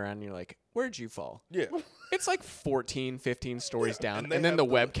swing around, and you're like, where'd you fall? Yeah. It's like 14, 15 stories Yeah, down, and they and then the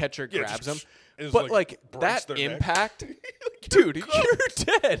have web catcher yeah, grabs just- them. it's But like breaks that their neck. impact, Like, dude, you're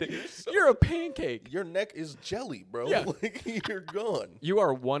you're dead. so- You're a pancake. Your neck is jelly, bro. Yeah. Like you're gone. You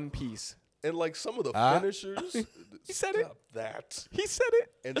are one piece. And like some of the Ah. finishers, He said it. stop that. He said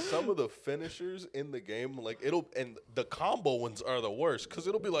it. And some of the finishers in the game, like and the combo ones are the worst because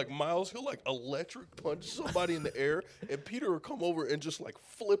it'll be like Miles, he'll like electric punch somebody in the air, and Peter will come over and just like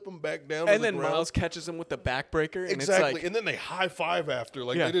flip him back down. to And the then ground. Miles catches him with the backbreaker, and Exactly, it's like, and then they high five after,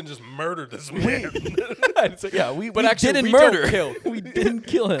 like Yeah. they didn't just murder this man. it's like, Yeah, but actually, didn't we murder. don't kill. We didn't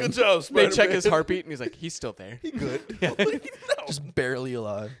kill him. Good job, They Spider-Man. check his heartbeat, and he's like, he's still there. Good. Yeah. Like, no. Just barely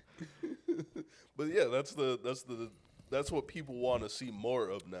alive. But yeah, that's what people want to see more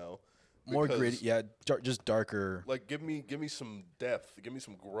of now. More Because, gritty. Yeah, just darker. Like give me some depth, give me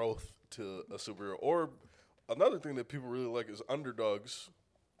some growth to a superhero. Or another thing that people really like is underdogs.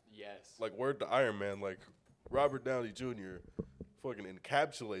 Yes. Like word to Iron Man, like Robert Downey Jr. fucking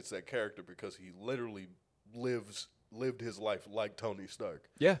encapsulates that character because he literally lived his life like Tony Stark.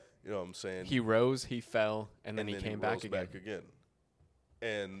 Yeah. You know what I'm saying? He rose, he fell, and then he came rose back again.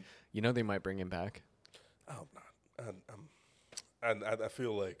 And You know they might bring him back. I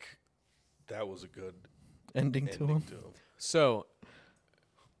feel like that was a good Ending to ending him. to him. So,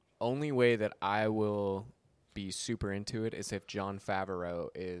 only way that I will be super into it is if Jon Favreau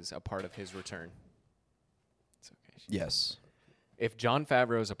is a part of his return. It's okay. Yes. If Jon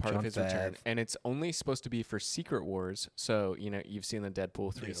Favreau is a part of Jon his return, Fav. and it's only supposed to be for Secret Wars, so you know you've seen the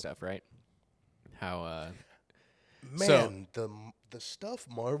Deadpool 3 Yeah. stuff, right? How Man, the stuff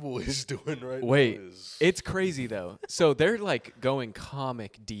Marvel is doing right wait, now is it's crazy though. So they're like going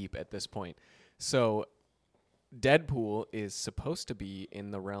comic deep at this point. So Deadpool is supposed to be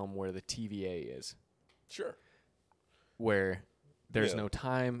in the realm where the TVA is, sure. where there's Yeah. no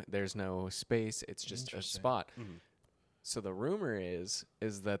time, there's no space, it's just a Interesting. spot. Mhm. So the rumor is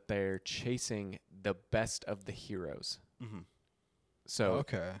that they're chasing the best of the heroes. Mhm. So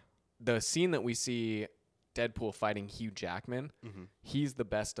Okay. the scene that we see Deadpool fighting Hugh Jackman, Mhm. he's the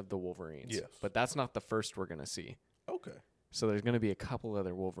best of the Wolverines. Yes. But that's not the first we're going to see. Okay. So there's going to be a couple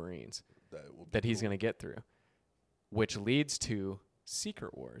other Wolverines That will be that he's cool. going to get through, which leads to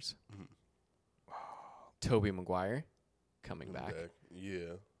Secret Wars. Mhm. Tobey Maguire coming back.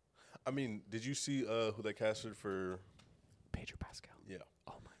 Yeah. I mean, did you see who they casted for? Pedro Pascal. Yeah.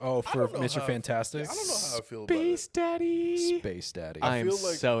 Oh my Oh, for don't know Mr. how- Fantastic? I don't know how I feel about Space it. Daddy. Space Daddy. I am feel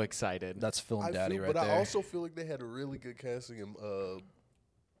like- so excited. That's Film I Daddy feel, right but there. I also feel like they had a really good casting in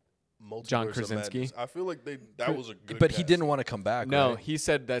Multiverse John of Krasinski? Madness. I feel like that was a good but he casting. didn't want to come back, No, right? he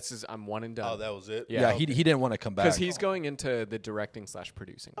said I'm one and Oh, done. that was it? Yeah. Yeah, Okay. he didn't want to come back. Because he's going into the directing /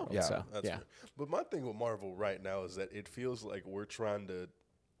 producing. world, yeah. So, That's yeah. fair. But my thing with Marvel right now is that it feels like we're trying to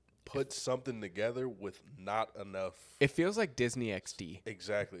put something together with not enough. It feels like Disney XD.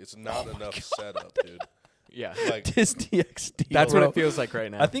 Exactly. It's not enough setup, dude. Yeah. Like, Disney XD. That's what bro. it feels like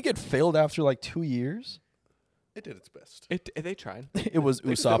right now. I think it failed after like 2 years. it did its best. They tried. It was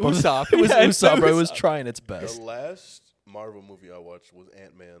Usopp. Usopp. It was Yeah, it's Usopp, bro. It was Usopp. trying its The best. last Marvel movie I watched was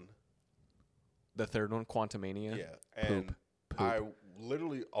Ant-Man. The third one, Quantumania. Yeah. And Poop. I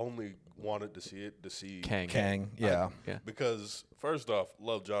literally only wanted to see it to see Kang. Kang, yeah. Yeah. because first off,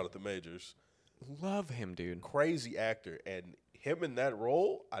 love Jonathan Majors. Love him, dude. Crazy actor, and him in that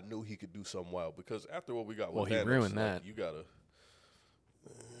role, I knew he could do something wild because after what we got Well, with he Thanos, ruined like, that. You gotta.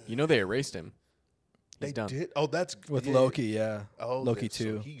 You know they erased him. He's They done. did. Oh, that's With yeah. Loki, yeah. Oh, Loki so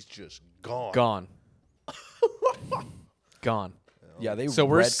too. he's just gone. Gone. Gone. Yeah, they So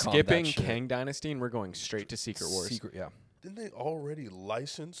we're retconned that skipping shit. Kang Dynasty and we're going straight to Secret Wars. Secret, yeah. Didn't they already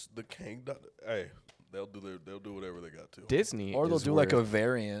license the Kang? Hey, they'll do whatever they got to. Disney. Or they'll is do like a where-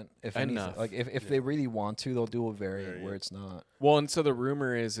 variant, if anything. Enough. Like if they really want to, they'll do a variant Variant. where it's not. Well, and so the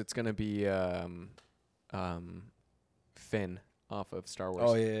rumor is it's gonna be Finn off of Star Wars.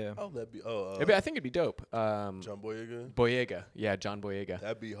 Oh yeah. Oh, that'd be. I think it'd be dope. John Boyega. Boyega. Yeah, John Boyega.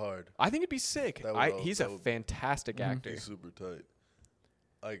 That'd be hard. I think it'd be sick. That would- He's that a would- fantastic actor. He's super tight.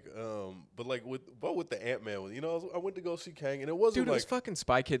 Like, but like with the Ant-Man, you know, I went to go see Kang, and it wasn't Dude, it like, was fucking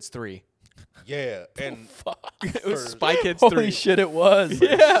Spy Kids 3. yeah, and It was for Spy Kids 3. Holy shit, it was.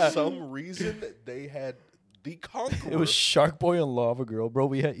 for some reason they had the Conqueror. It was Shark Boy and Lava Girl, bro.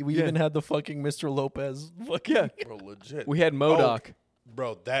 We even had the fucking Mr. Lopez. Fuck yeah. bro, legit. We had MODOK.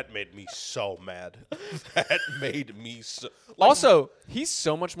 Bro, that made me so mad. That made me so. Also, he's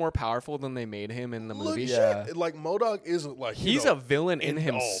so much more powerful than they made him in the movie. legit, Yeah. like MODOK isn't like He's a villain in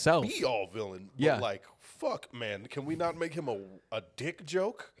himself. Be all villain. Yeah. But like, fuck, man, can we not make him a dick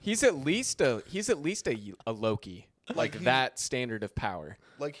joke? He's at least a Loki. Like he's- that standard of power.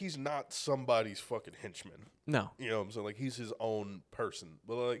 Like he's not somebody's fucking henchman. No. You know what I'm saying? Like he's his own person.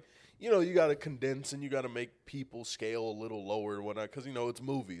 But like, you know, you got to condense and you got to make people scale a little lower and whatnot because you know it's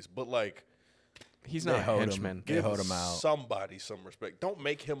movies. But like, He's They not a hoed him. henchman. They give hoed him out. somebody some respect. Don't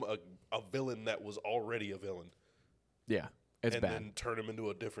make him a villain that was already a villain. Yeah. It's and bad. then turn him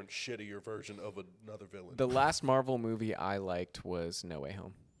into a different, shittier version of another villain. The last Marvel movie I liked was No Way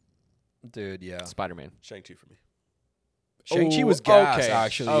Home. Dude, yeah. Spider-Man. Shang-Chi for me. Shang-Chi Ooh, was gas, okay.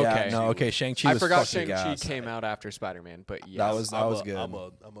 actually. Yeah, Okay. no, okay. Shang-Chi I was forgot fucking Shang-Chi gas. came out after Spider-Man, but yes. That was good. I'm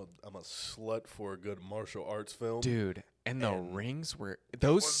a slut for a good martial arts film. Dude, and the And rings were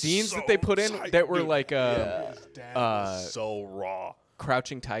those was scenes so that they put in tight, that were dude. like His dad was so raw.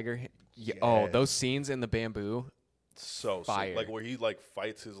 Crouching Tiger. Yeah. Oh, Yeah. those scenes in the bamboo. So Fire. sick. Like where he like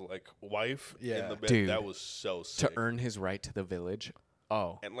fights his like wife in Yeah. the bed. Dude. That was so sick. To earn his right to the village.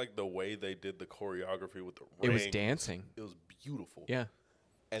 Oh, And like the way they did the choreography with the it was rings, dancing. It was beautiful. Yeah.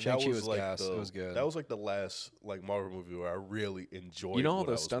 And Shang-Chi that was was like gas. the, It was good. That was like the last like Marvel movie where I really enjoyed. You know all what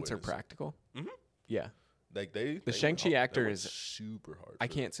I those was stunts are witnessing. practical? Mhm. Yeah. Like they The went Shang-Chi hard. They actor went is- super hard. I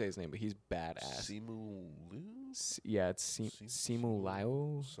for can't say his name, but he's badass. Simu Liu? Yeah, it's Simu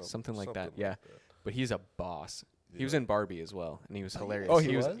Liu, something like that. Yeah. But he's a boss. He was Yeah. in Barbie as well, and he was hilarious. Oh,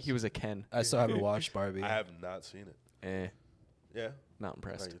 he was? was? He was a Ken. I still haven't watched Barbie. I have not seen it. Yeah, Not how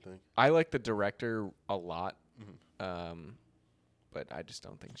impressed. you think? I like the director a lot, Mhm. but I just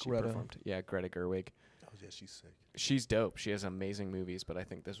don't think she Greta. performed. Yeah, Greta Gerwig. Oh yeah, she's sick. She's dope. She has amazing movies, but I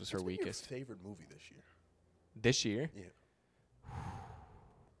think this was her What's been your weakest. favorite movie this year? This year, Yeah,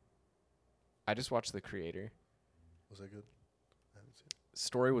 I just watched The Creator. was that good? I haven't seen it.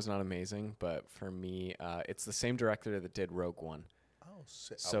 Story was not amazing, but for me, it's the same director that did Rogue One. Oh,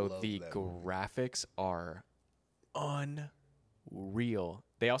 sick. I So love the that movie. graphics are unreal.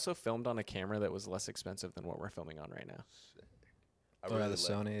 They also filmed on a camera that was less expensive than what we're filming on right now. I Oh, really yeah,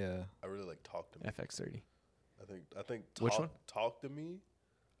 the like, Sony, yeah. I really like Talk to Me. FX30. I think. Which one? Talk to Me.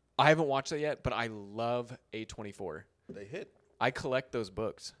 I haven't watched it yet, but I love A24. They hit. I collect those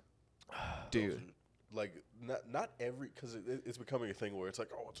books. Dude. Those are- like not every because it's becoming a thing where it's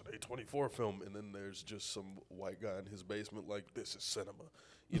like, oh, it's an A24 film, and then there's just some white guy in his basement like, this is cinema.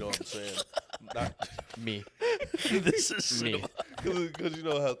 You know what I'm saying? Not Me. This is Me. because you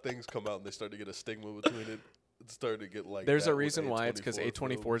know how things come out and they start to get a stigma between it. It's starting to get like. There's that a with reason why it's because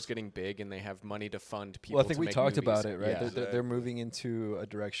A24 is films. getting big and they have money to fund people. Well, I think to we make talked movies. about it, right? Yeah. They're moving into a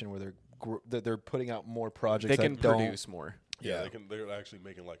direction where they're putting out more projects. They can that don't, produce more. Yeah, they're actually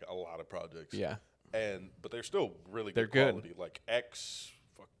making like a lot of projects. Yeah. But they're still really They're good good. quality. Like Ex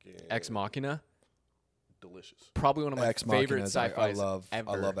Machina, delicious. probably one of my Ex favorite Machina. sci-fis I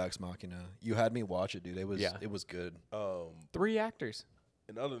ever. love Ex Machina. You had me watch it, dude. It was good. 3 actors.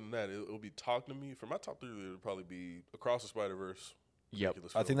 And other than that, it'll be Talk to Me. For my top 3, it'll probably be Across the Spider-Verse. Yep.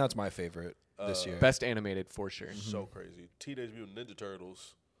 Ridiculous I think film. that's my favorite this year. Best animated for sure. So crazy. Teenage Mutant Ninja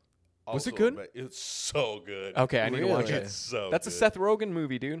Turtles. Was it also good? It's so good. Okay, I need to watch Really? it. It's so That's good. a Seth Rogen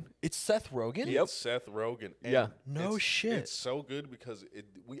movie, dude. It's Seth Rogen. It's Seth Rogen. And Yeah. No it's- shit. It's so good because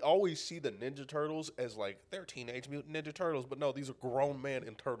we always see the Ninja Turtles as like they're Teenage Mutant Ninja Turtles, but no, these are grown men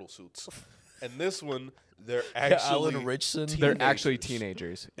in turtle suits. And this one, they're actually Alan Richson. They're actually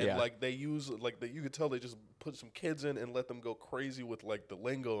teenagers. teenagers. And Yeah. like they use you could tell they just put some kids in and let them go crazy with like the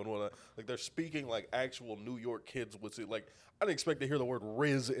lingo and whatnot. Like they're speaking like actual New York kids would say. Like I didn't expect to hear the word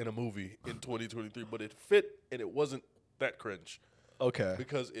 "riz" in a movie in 2023, but it fit and it wasn't that cringe Okay.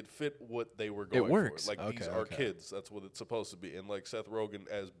 because it fit what they were going works. for. Like these Okay, are okay. kids. That's what it's supposed to be. And like Seth Rogen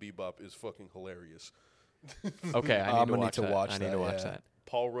as Bebop is fucking hilarious. Okay, I I'm need gonna need to to watch watch that. I need that, to watch yeah. that.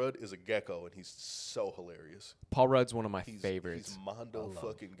 Paul Rudd is a gecko and he's so hilarious. Paul Rudd's one of my He's favorites. He's Mondo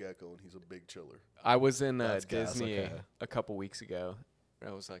fucking gecko and he's a big chiller. I was in That's gas, Disney okay. a couple weeks ago.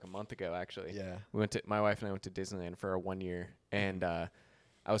 It was like a month ago, actually. Yeah. My wife and I went to Disneyland for our 1 year, and I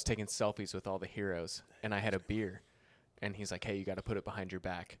was taking selfies with all the heroes, and I had a beer, and he's like, "Hey, you got to put it behind your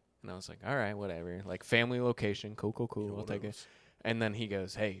back," and I was like, "All right, whatever." Like family location, cool, Yeah, I'll take it. whatevs. And then he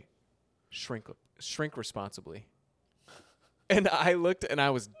goes, "Hey, shrink responsibly." And I looked, and I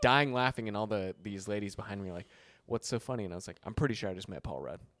was dying laughing, and all these ladies behind me were like, "What's so funny?" And I was like, "I'm pretty sure I just met Paul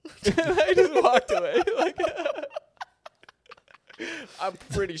Rudd." I just walked away. Like, I'm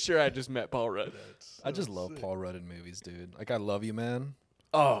pretty sure I just met Paul Rudd. I just love Paul Rudd in movies, dude. Like I Love You, Man.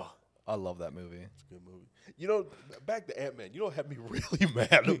 Oh, I love that movie. It's a good movie. You know, back to Ant-Man. You know what had me really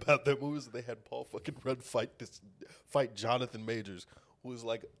mad about that movie is that they had Paul fucking Rudd fight Jonathan Majors, who is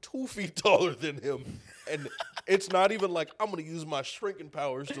like 2 feet taller than him, and it's not even like I'm gonna use my shrinking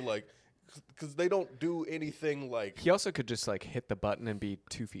powers to like, because they don't do anything like. he also could just like hit the button and be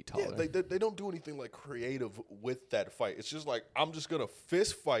 2 feet taller. Yeah, they don't do anything like creative with that fight. It's just like I'm just gonna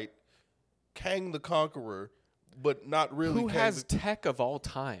fist fight Kang the Conqueror, but not really. Who Kang has the- tech of all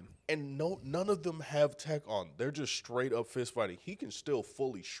time? and none of them have tech on. They're just straight up fist fighting. He can still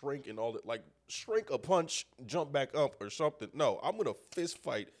fully shrink and all that, like shrink a punch, jump back up or something. No, I'm gonna fist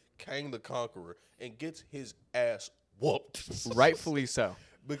fight Kang the Conqueror and gets his ass whooped. Rightfully so.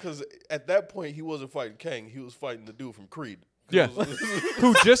 Because at that point he wasn't fighting Kang, he was fighting the dude from Creed. Yeah.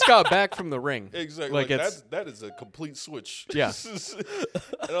 Who just got back from the ring. Exactly. Like, Like it's that is a complete switch. Yeah.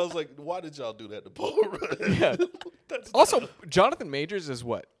 And I was like, why did y'all do that to Paul Rudd? Yeah. That's Also, Jonathan Majors is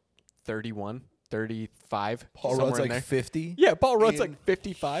what? 31, 35? Paul somewhere Rudd's in like there. 50. Yeah, Paul Rudd's in like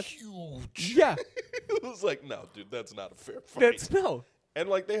 55. huge. Yeah. It was like, no, dude, that's not a fair fight. That's no. And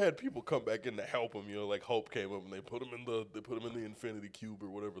like they had people come back in to help him, you know, like Hope came up and they put him in the Infinity Cube or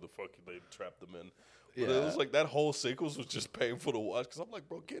whatever the fuck they trapped them in. But it Yeah. was like that whole sequence was just painful to watch because I'm like,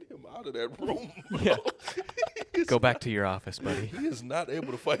 bro, get him out of that room. Bro. Yeah. He is Go back to your office, buddy. He is not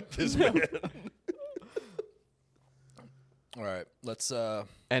able to fight this man. All right, let's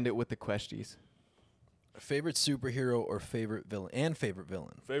End it with the questies. favorite superhero or favorite villain and favorite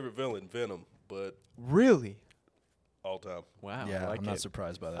villain. Favorite villain, Venom, but Really? all time. Wow. yeah, I like I'm not it.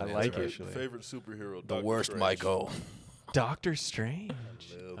 surprised by that. I answer, like it. actually. Favorite superhero, The Dr. worst, Strange. Michael. Doctor Strange.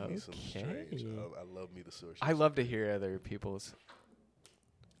 Love me some Okay. Strange. I love me the source. I love to hear other people's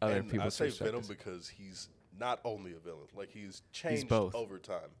I say perspectives. Venom because he's not only a villain, like he's changed both. over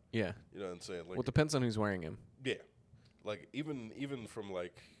time. Yeah. You know what I'm saying? Like, Well, it depends on who's wearing him. yeah, like even from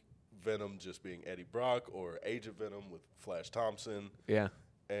like Venom just being Eddie Brock or Agent Venom with Flash Thompson Yeah.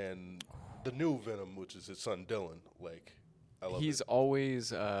 and the new Venom, which is his son Dylan. Like, I love He's it.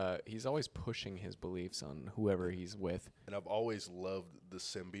 always pushing his beliefs on whoever he's with. And I've always loved the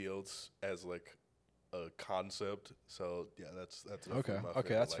symbiotes as like a concept. So yeah, that's definitely Okay, my okay, favorite.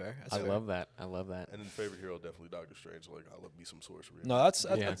 that's Like, fair. That's I fair. love that. I love that. And then favorite hero definitely Doctor Strange. Like I love me some sorcery. No, that's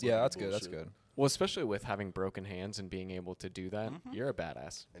Yeah. that's good. That's good. Well, especially with having broken hands and being able to do that, you're a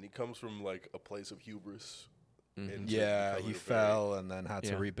badass. And he comes from like a place of hubris. Mhm. into Yeah, becoming he a very- fell and then had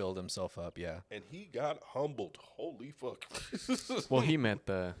Yeah. to rebuild himself up. Yeah, And he got humbled. Holy fuck. Well, he meant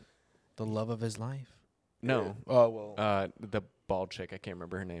the the love of his life. no, Oh well. the bald chick. I can't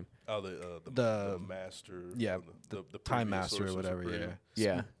remember her name. Oh, the The- master. yeah, or the Time previous Master or Sorcerer whatever. Supreme.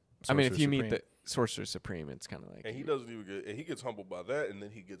 Yeah. Yeah, I mean, if Sorcerer you meet Supreme. the Sorcerer Supreme, it's kind of like And he doesn't even get, and he gets humbled by that, and then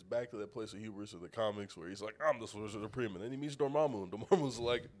he gets back to that place of hubris of the comics where he's like, I'm the Sorcerer Supreme, and then he meets Dormammu, and Dormammu's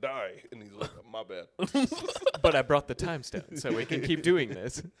like, die, and he's like, my bad. but I brought the time stone, so we can keep doing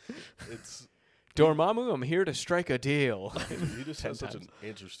this. It's Dormammu, I'm here to strike a deal. he just 10 has such times. an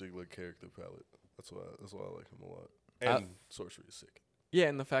interesting like character palette. That's why I like him a lot. And sorcery is sick. Yeah,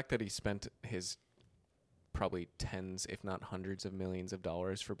 and the fact that he spent his probably tens, if not hundreds of millions of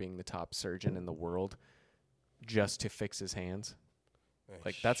dollars for being the top surgeon in the world just to fix his hands.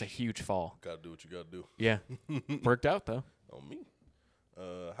 Like, that's a huge fall. Gotta do what you gotta do. Yeah. Worked out, though. On me.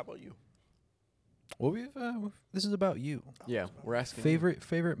 How about you? Well, this is about you. Yeah, we're asking.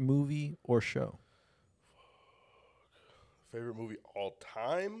 Favorite movie or show? Favorite movie all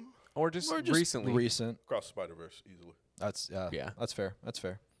time? Or just Or just recently. Recent. Cross the Spider-Verse, easily. That's Yeah. That's fair. That's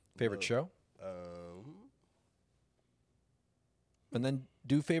fair. Favorite show, and then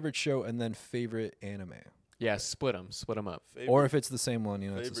do favorite show and then favorite anime, Yeah, split them up. or if it's the same one,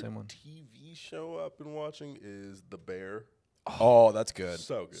 it's the favorite same one. TV show I've been watching is The Bear. Oh, that's good.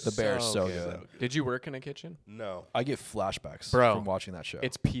 So good. The Bear's so good. good. So good. Did you work in a kitchen? No. I get flashbacks Bro, from watching that show.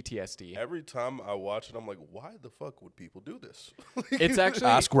 It's PTSD. Every time I watch it, I'm like, why the fuck would people do this? It's actually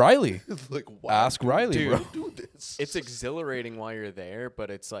Ask Riley. like, why Ask would Riley, people bro. do this? it's exhilarating while you're there, but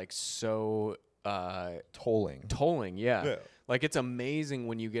it's like so Tolling. yeah. Like, it's amazing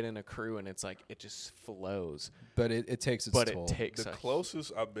when you get in a crew and it's like it just flows. But it takes its But toll. it takes The a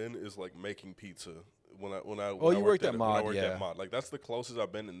closest I've been is like making pizza. When I you worked at when Mod, I worked yeah. at Mod. Like that's the closest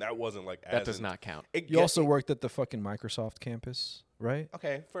I've been, and that wasn't like that as does in- not count. It You get- also worked at the fucking Microsoft campus, right?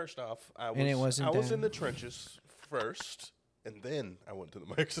 okay. First off, I was And it wasn't I was that- in the trenches first, and then I went to the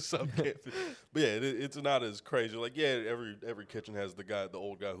Microsoft campus. But yeah, it's not as crazy. Like every kitchen has the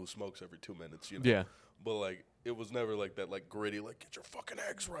old guy who smokes every 2 minutes. You know. Yeah. But like it was never like that, like gritty, like get your fucking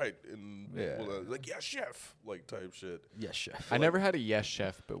eggs right, and like yeah, chef, like type shit. Yes, chef. I never had a yes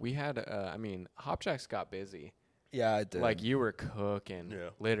chef, but we had. I mean, Hopjacks got busy. Yeah, I did. Like, you were cooking, Yeah.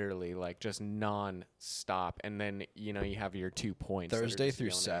 literally, like, just non-stop. And then, you know, you have your 2 points. that are Thursday just through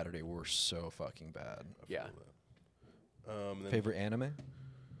yelling at Saturday were so fucking bad. you. Yeah. Then Favorite anime?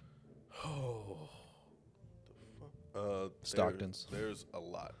 Stockton's. There's a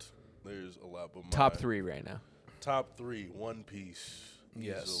lot. But Top 3 right now. Top 3, One Piece.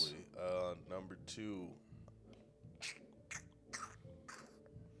 Yes. Easily. Number 2.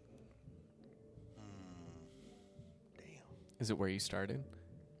 Damn. Is it where you started?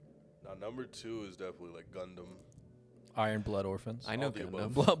 Now number 2 is definitely like Gundam. Iron Blood Orphans. I know All the Gundam.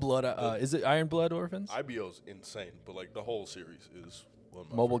 above. Is it Iron Blood Orphans? IBO's insane, but like the whole series is one of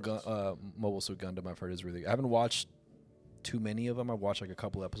my Mobile favorites. Mobile Suit Gundam. I've heard is really. I haven't watched too many of them. I've watched like a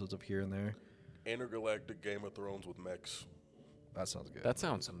couple episodes of here and there. Intergalactic Game of Thrones with mechs. That sounds good. That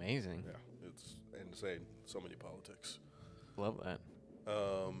sounds amazing. Yeah, it's insane. So many politics. Love that.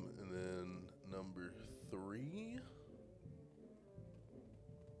 And then number 3.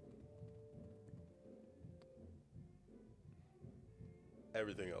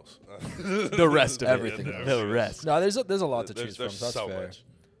 Everything else. The rest of it. Everything Yeah, else. The rest. No, there's a lot to There's- choose from. there's That's so fair. much.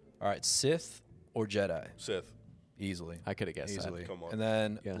 All right, Sith or Jedi? Sith. Easily. I could have guessed Easily. that. Come on. And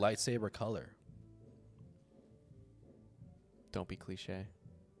then Yeah. lightsaber color. Don't be cliche.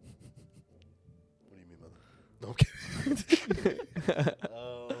 What do you mean by that? No, I'm kidding.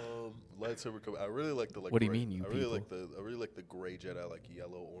 Lightsaber. I really like the like. What do you gray- mean, you I really people? like the gray Jedi, like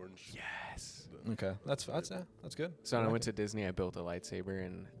yellow, orange. Yes. Okay, that's good. So when I I like went it. to Disney, I built a lightsaber,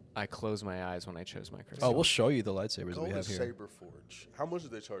 and I closed my eyes when I chose my crystal. Oh, we'll show you the lightsabers Go we to have here. Saberforge. How much did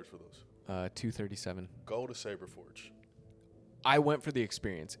they charge for those? 237. Go to Saberforge, I went for the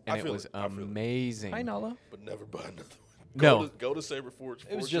experience, and I it feel was it. I feel it. amazing. Hi, Nala. but never buy another one. No. Go to Saberforge.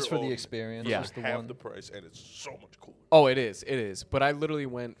 It was forge just your for the own. experience. Yeah. Just the half one. the price, and it's so much cooler. Oh, it is. But I literally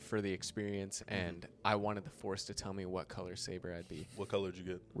went for the experience, and I wanted the Force to tell me what color saber I'd be. What color did you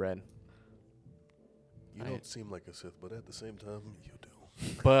get? Red. You I- don't seem like a Sith, but at the same time, you do.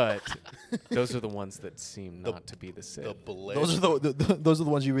 But those are the ones that seem not to be the Sith. The blade. Those are those are the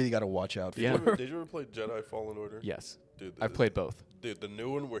ones you really got to watch out for. Yeah. Did you ever play Jedi Fallen Order? Yes. Dude, I've played both. Dude, the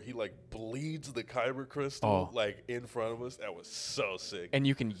new one where he like bleeds the kyber crystal Oh. like in front of us. That was so sick. And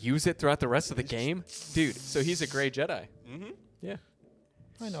you can use it throughout the rest of the game? Dude, so he's a gray Jedi. Mm-hmm. Yeah.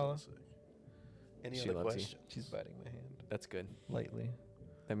 Hi, Nala. Any She other loves you. questions? She's biting my hand That's good. lightly.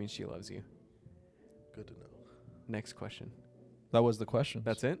 That means she loves you. Good to know. Next question. That was the question.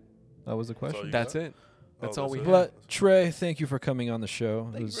 That's it? That was the question. you That's got? it. That's Oh, all we that's have. it? But Trey, thank you for coming on the show.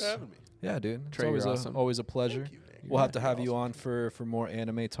 It Thank you was- for having me. Yeah, dude. It's Trey, always you're a, awesome. always a pleasure. Thank you, Nick. We'll have to You're have you awesome. on for more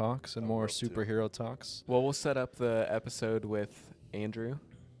anime talks and I more would love to. superhero talks. Well, we'll set up the episode with Andrew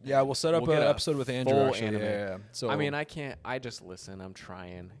Yeah, we'll set up We'll an get a episode with Andrew. full Actually, anime. yeah. So I mean, I can't. I just listen. I'm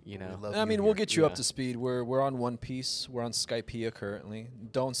trying. You know. love I you mean, we'll here. get you up Yeah. to speed. We're on One Piece. We're on Skypiea currently.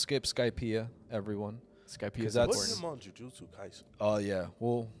 Don't skip Skypiea, everyone. Skype 'Cause is that's- Put important. him on Jujutsu Kaisen. Oh yeah,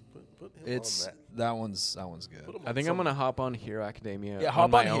 well, Put him it's on that one's good. Put him I on think I'm some- gonna hop on Hero Academia. Yeah, on hop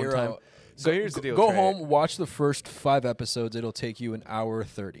my on own Hero. time. So here's the deal. Go Trey. home, watch the first 5 episodes. It'll take you an hour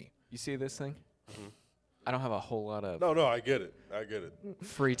 30. You see this thing? I don't have a whole lot of No, I get it.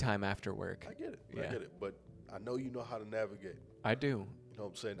 free time after work. I get it. Yeah. I get it. But I know you know how to navigate. I do. You know what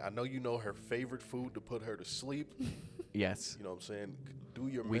I'm saying? I know you know her favorite food to put her to sleep. Yes. You know what I'm saying? Do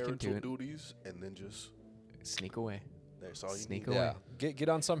your We can do marital it. duties and then just Sneak away. that's all you Sneak need. away. Yeah, get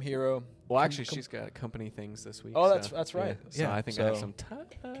on some Hero. Well, actually, she's got company things this week. Oh, so, that's right. Yeah. So Yeah, I think I have so- some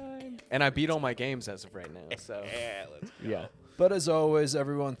time. And I beat all my games as of right now. So Yeah, let's go. yeah. But as always,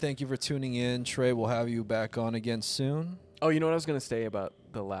 everyone, thank you for tuning in. Trey, we'll have you back on again soon. Oh, you know what I was gonna say about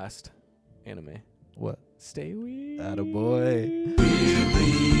the last anime? What? Stay weird. Attaboy.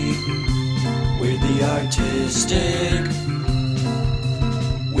 Weirdly, weirdly artistic.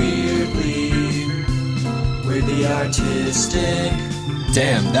 Weirdly, weirdly artistic.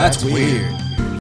 Damn, that's weird.